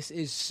space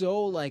is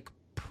so like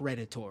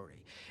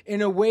predatory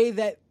in a way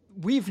that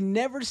we've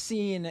never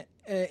seen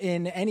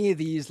in any of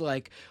these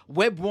like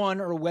Web 1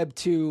 or Web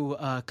 2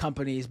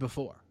 companies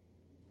before.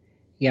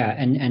 Yeah,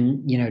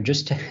 and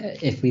just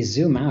if we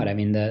zoom out, I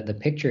mean the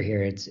picture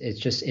here,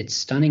 it's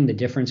stunning, the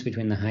difference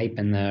between the hype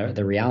and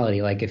the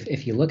reality. Like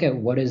if you look at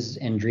what is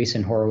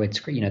Andreessen Horowitz,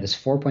 this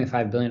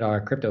 $4.5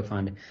 billion crypto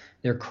fund,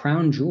 their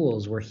crown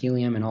jewels were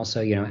Helium and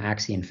also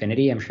Axie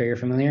Infinity. I'm sure you're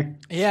familiar.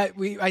 Yeah,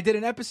 I did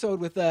an episode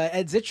with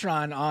Ed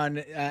Zitron on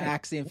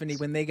Axie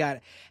Infinity when they got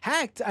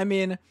hacked. I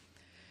mean, a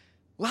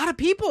lot of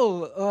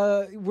people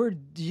were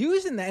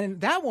using that, and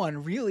that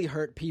one really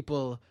hurt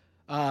people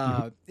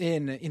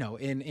in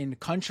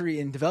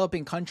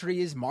developing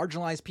countries,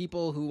 marginalized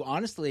people who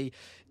honestly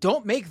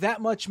don't make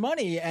that much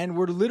money and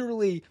were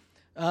literally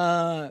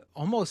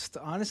almost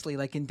honestly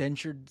like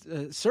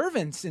indentured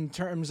servants in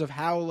terms of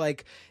how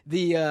like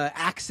the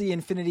Axie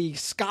Infinity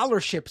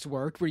scholarships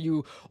worked, where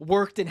you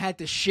worked and had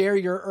to share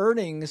your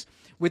earnings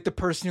with the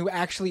person who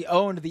actually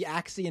owned the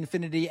Axie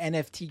Infinity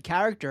NFT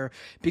character,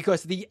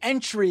 because the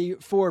entry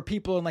for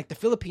people in like the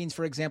Philippines,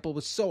 for example,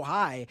 was so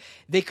high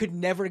they could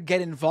never get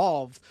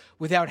involved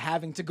without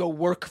having to go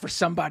work for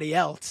somebody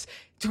else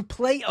to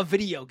play a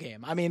video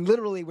game. I mean,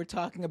 literally, we're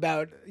talking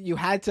about you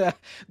had to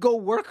go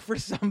work for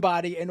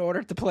somebody in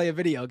order to play a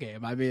video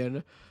game. I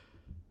mean,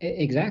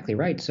 exactly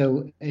right.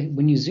 So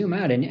when you zoom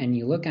out and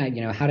you look at,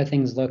 how do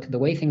things look, the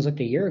way things looked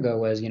a year ago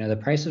was, the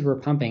prices were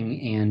pumping,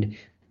 and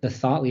the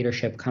thought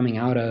leadership coming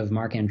out of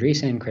Mark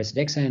Andreessen, Chris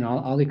Dixon,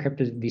 all the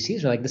crypto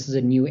VCs are like, this is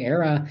a new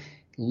era.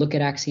 Look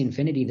at Axie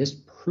Infinity. This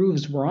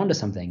proves we're onto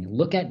something.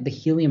 Look at the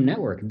Helium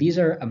network. These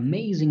are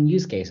amazing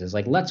use cases.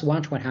 Like, let's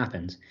watch what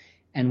happens.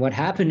 And what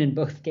happened in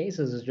both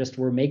cases is just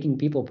we're making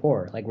people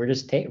poor. Like, we're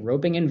just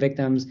roping in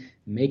victims,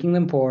 making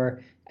them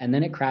poor, and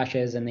then it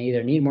crashes and they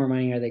either need more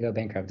money or they go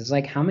bankrupt. It's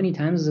like, how many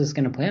times is this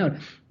going to play out?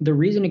 The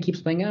reason it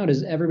keeps playing out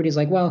is everybody's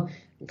like, well,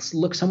 let's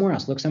look somewhere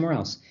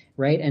else,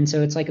 right? And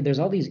so it's like there's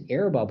all these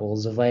air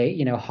bubbles of like,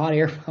 hot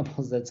air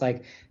bubbles that's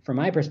like, from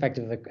my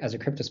perspective as a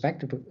crypto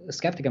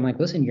skeptic, I'm like,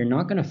 listen, you're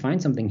not going to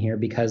find something here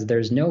because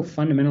there's no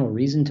fundamental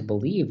reason to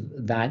believe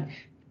that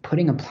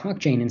putting a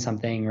blockchain in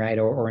something, right,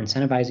 or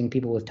incentivizing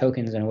people with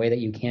tokens in a way that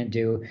you can't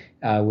do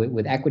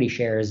with equity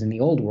shares in the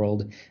old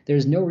world,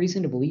 there's no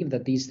reason to believe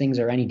that these things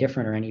are any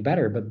different or any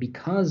better. But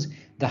because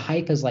the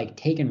hype has like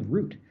taken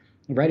root,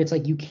 right, it's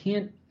like you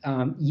can't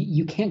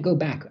go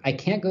back. I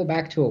can't go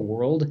back to a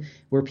world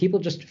where people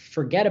just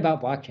forget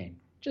about blockchain.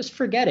 Just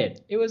forget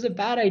it. It was a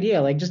bad idea.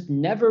 Like, just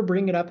never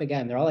bring it up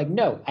again. They're all like,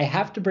 no, I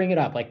have to bring it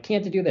up. Like,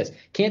 can't do this.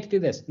 Can't do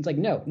this. It's like,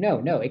 no,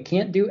 it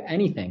can't do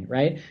anything,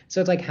 right? So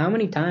it's like, how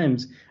many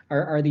times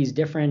are these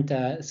different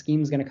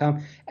schemes going to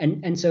come?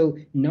 And so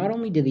not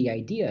only do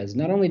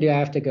I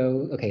have to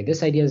go, okay,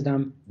 this idea is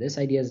dumb.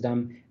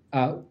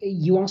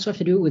 You also have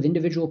to do it with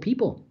individual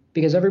people,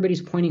 because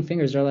everybody's pointing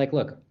fingers. They're like,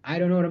 look, I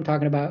don't know what I'm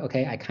talking about.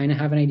 Okay, I kind of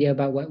have an idea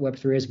about what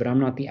Web3 is, but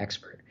I'm not the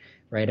expert.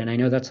 Right. And I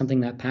know that's something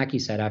that Packy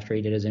said after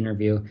he did his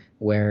interview,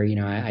 where,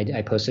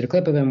 I posted a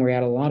clip of him where he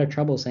had a lot of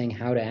trouble saying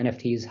how do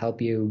NFTs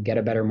help you get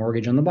a better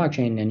mortgage on the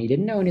blockchain. And he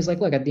didn't know. And he's like,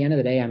 look, at the end of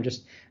the day, I'm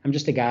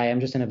just a guy. I'm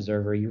just an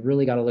observer. You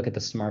really got to look at the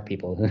smart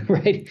people,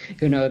 right,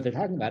 who know what they're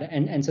talking about.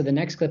 And so the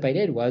next clip I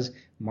did was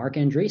Mark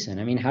Andreessen.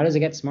 I mean, how does it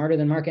get smarter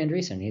than Mark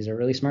Andreessen? He's a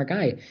really smart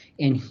guy.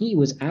 And he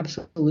was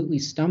absolutely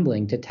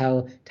stumbling to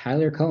tell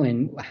Tyler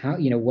Cohen how,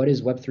 what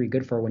is Web3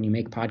 good for when you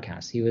make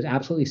podcasts. He was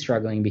absolutely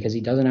struggling because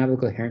he doesn't have a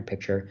coherent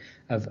picture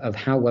of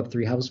how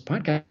Web3 helps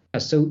podcasts.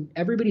 So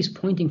everybody's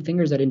pointing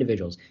fingers at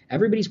individuals.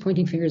 Everybody's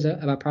pointing fingers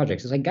about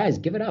projects. It's like, guys,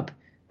 give it up,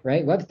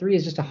 right? Web3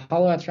 is just a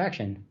hollow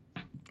abstraction.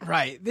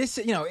 Right. This,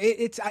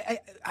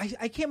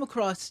 I came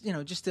across,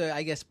 just to,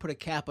 I guess, put a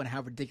cap on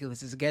how ridiculous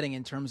this is getting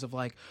in terms of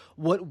like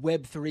what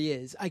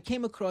Web3 is. I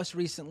came across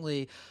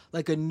recently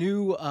like a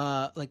new,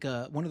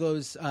 one of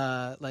those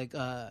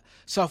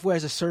software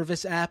as a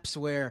service apps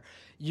where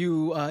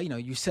you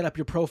set up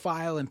your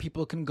profile and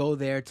people can go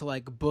there to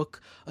like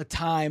book a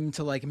time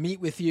to like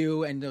meet with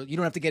you, and you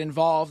don't have to get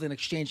involved and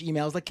exchange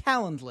emails, like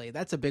Calendly.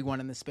 That's a big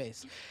one in the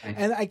space.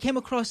 And I came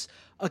across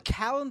a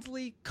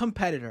Calendly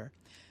competitor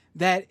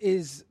that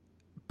is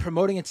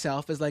promoting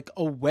itself as like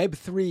a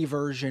Web3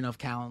 version of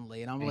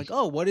Calendly. And I'm like,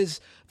 oh, what is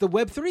the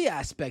Web3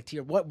 aspect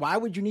here? Why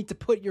would you need to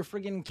put your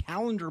friggin'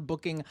 calendar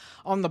booking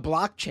on the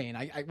blockchain?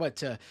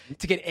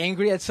 To get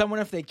angry at someone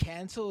if they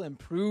cancel and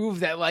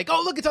prove that like,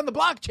 oh, look, it's on the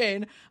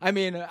blockchain. I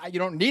mean, you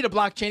don't need a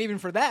blockchain even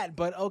for that,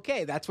 but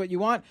okay, that's what you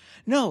want.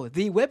 No,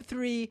 the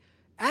Web3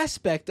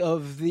 aspect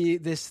of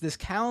this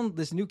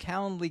new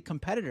Calendly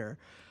competitor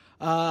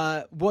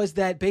was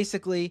that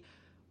basically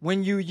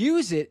when you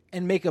use it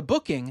and make a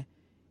booking,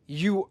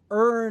 you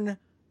earn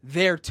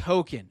their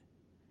token.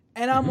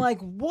 And I'm like,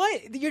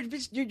 what? You're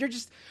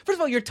just first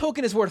of all, your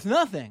token is worth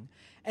nothing.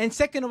 And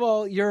second of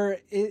all, you're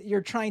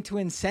trying to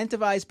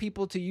incentivize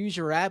people to use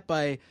your app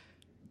by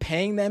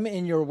paying them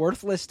in your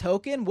worthless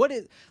token. What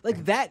is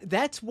like that?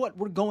 That's what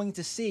we're going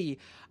to see,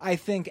 I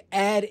think,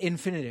 ad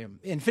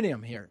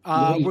infinitum here.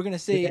 We're going to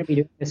see. You're going to be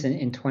doing this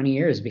in 20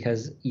 years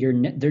because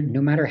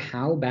no matter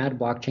how bad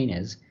blockchain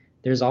is,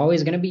 there's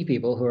always going to be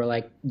people who are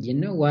like, you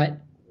know what?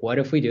 What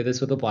if we do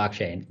this with a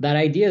blockchain? That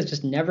idea is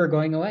just never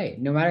going away.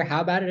 No matter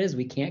how bad it is,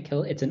 we can't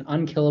kill it. It's an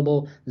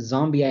unkillable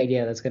zombie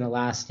idea that's going to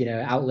last,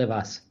 outlive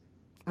us.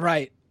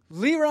 Right.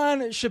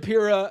 Liron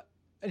Shapira,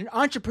 an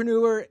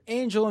entrepreneur,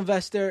 angel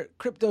investor,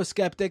 crypto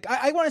skeptic.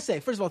 I want to say,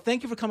 first of all,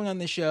 thank you for coming on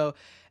this show.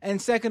 And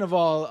second of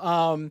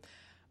all,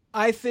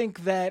 I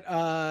think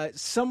that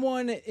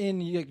someone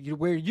in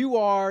where you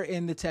are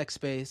in the tech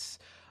space,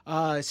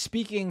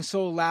 speaking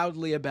so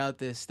loudly about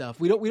this stuff,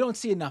 we don't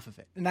see enough of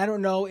it. And I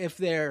don't know if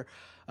they're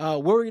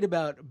worried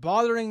about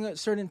bothering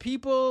certain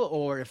people,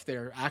 or if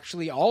they're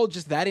actually all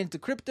just that into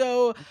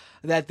crypto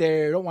that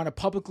they don't want to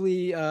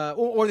publicly,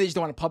 or they just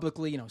don't want to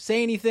publicly,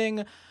 say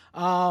anything.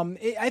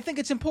 I think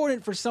it's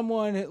important for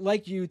someone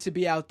like you to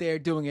be out there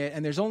doing it.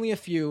 And there's only a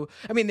few.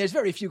 I mean, there's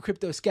very few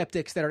crypto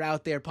skeptics that are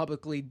out there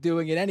publicly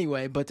doing it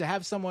anyway. But to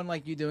have someone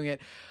like you doing it,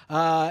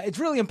 it's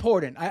really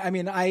important. I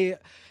mean,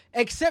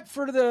 except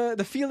for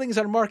the feelings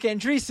on Mark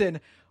Andreessen,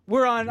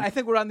 I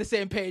think we're on the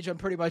same page on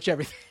pretty much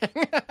everything.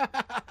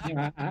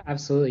 Yeah,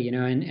 absolutely.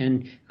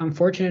 And I'm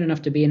fortunate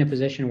enough to be in a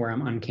position where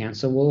I'm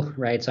uncancelable,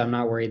 right? So I'm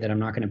not worried that I'm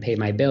not going to pay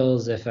my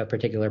bills if a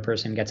particular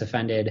person gets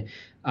offended.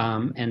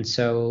 And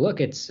so, look,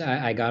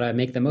 I got to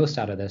make the most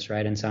out of this,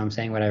 right? And so I'm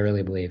saying what I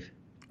really believe.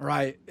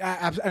 Right.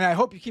 And I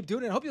hope you keep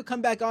doing it. I hope you'll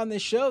come back on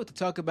this show to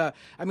talk about,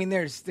 I mean,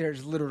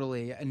 there's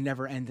literally a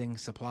never-ending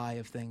supply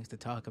of things to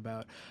talk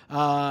about.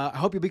 I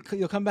hope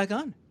you'll come back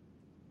on.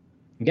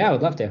 Yeah, I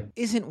would love to.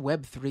 Isn't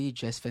Web3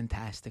 just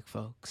fantastic,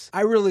 folks?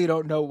 I really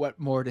don't know what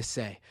more to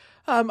say.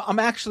 I'm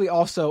actually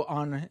also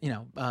on,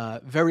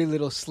 very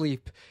little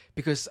sleep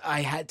because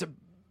I had to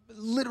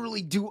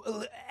literally do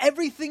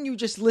everything you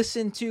just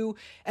listened to,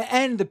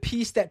 and the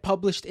piece that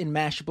published in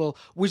Mashable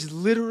was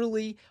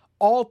literally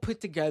all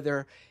put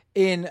together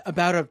in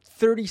about a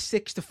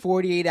 36 to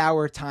 48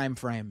 hour time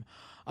frame.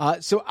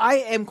 So I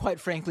am, quite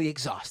frankly,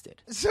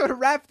 exhausted. So to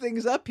wrap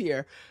things up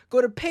here, go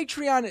to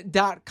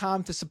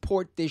patreon.com to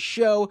support this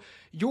show.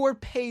 Your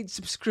paid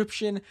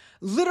subscription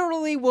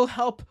literally will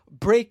help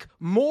break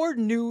more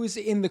news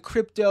in the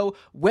crypto,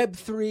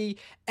 Web3,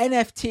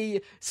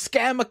 NFT,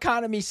 scam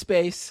economy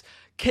space.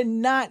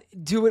 Cannot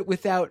do it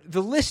without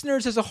the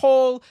listeners as a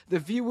whole, the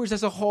viewers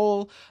as a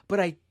whole, but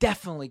I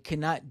definitely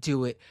cannot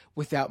do it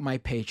without my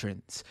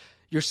patrons.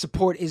 Your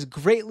support is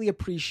greatly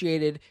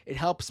appreciated. It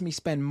helps me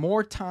spend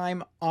more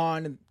time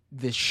on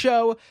this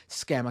show,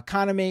 Scam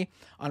Economy,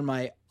 on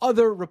my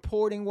other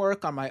reporting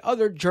work, on my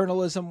other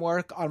journalism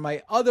work, on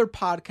my other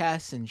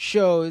podcasts and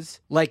shows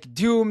like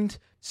Doomed.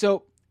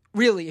 So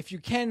really, if you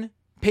can,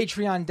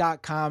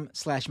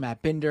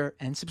 patreon.com/Matt Binder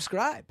and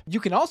subscribe. You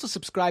can also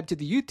subscribe to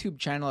the YouTube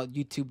channel at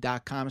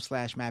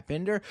youtube.com/Matt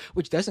Binder,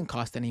 which doesn't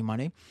cost any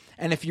money.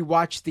 And if you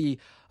watch the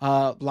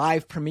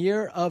live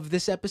premiere of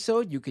this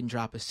episode, you can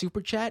drop a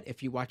super chat.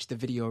 If you watch the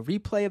video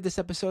replay of this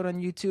episode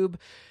on YouTube,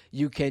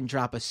 you can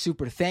drop a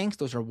super thanks.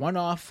 Those are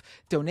one-off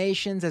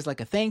donations as like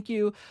a thank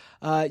you.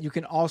 You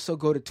can also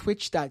go to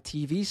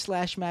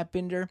twitch.tv/Matt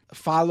Binder,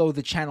 follow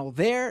the channel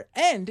there.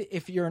 And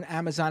if you're an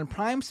Amazon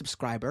Prime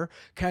subscriber,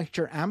 connect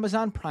your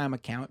Amazon Prime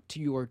account to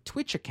your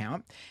Twitch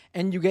account,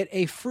 and you get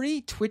a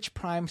free Twitch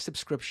Prime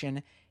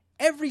subscription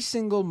every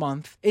single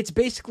month. It's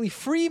basically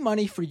free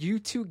money for you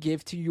to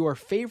give to your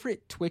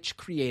favorite Twitch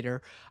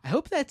creator. I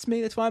hope that's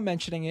me. That's why I'm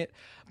mentioning it.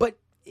 But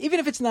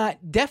even if it's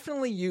not,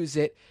 definitely use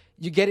it.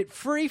 You get it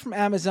free from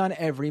Amazon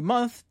every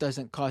month.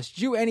 Doesn't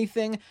cost you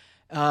anything.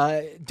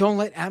 Don't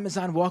let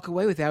Amazon walk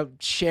away without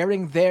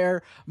sharing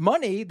their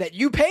money that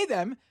you pay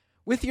them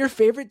with your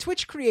favorite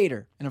Twitch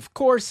creator. And of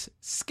course,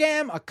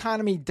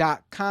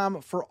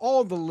 scameconomy.com for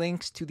all the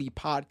links to the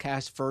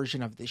podcast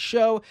version of the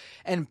show.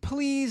 And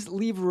please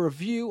leave a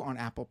review on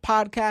Apple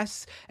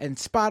Podcasts and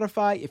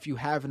Spotify if you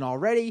haven't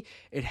already.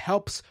 It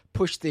helps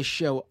push this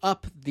show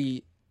up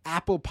the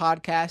Apple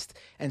Podcast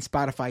and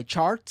Spotify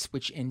charts,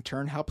 which in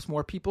turn helps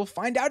more people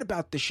find out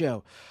about the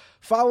show.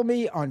 Follow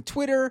me on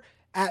Twitter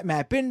at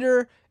Matt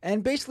Binder,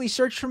 and basically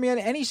search for me on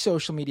any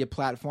social media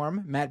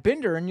platform, Matt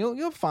Binder, and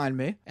you'll find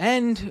me.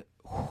 And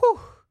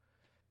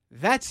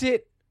that's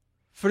it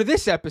for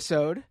this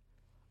episode.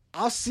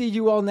 I'll see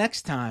you all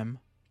next time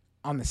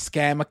on the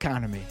Scam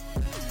Economy.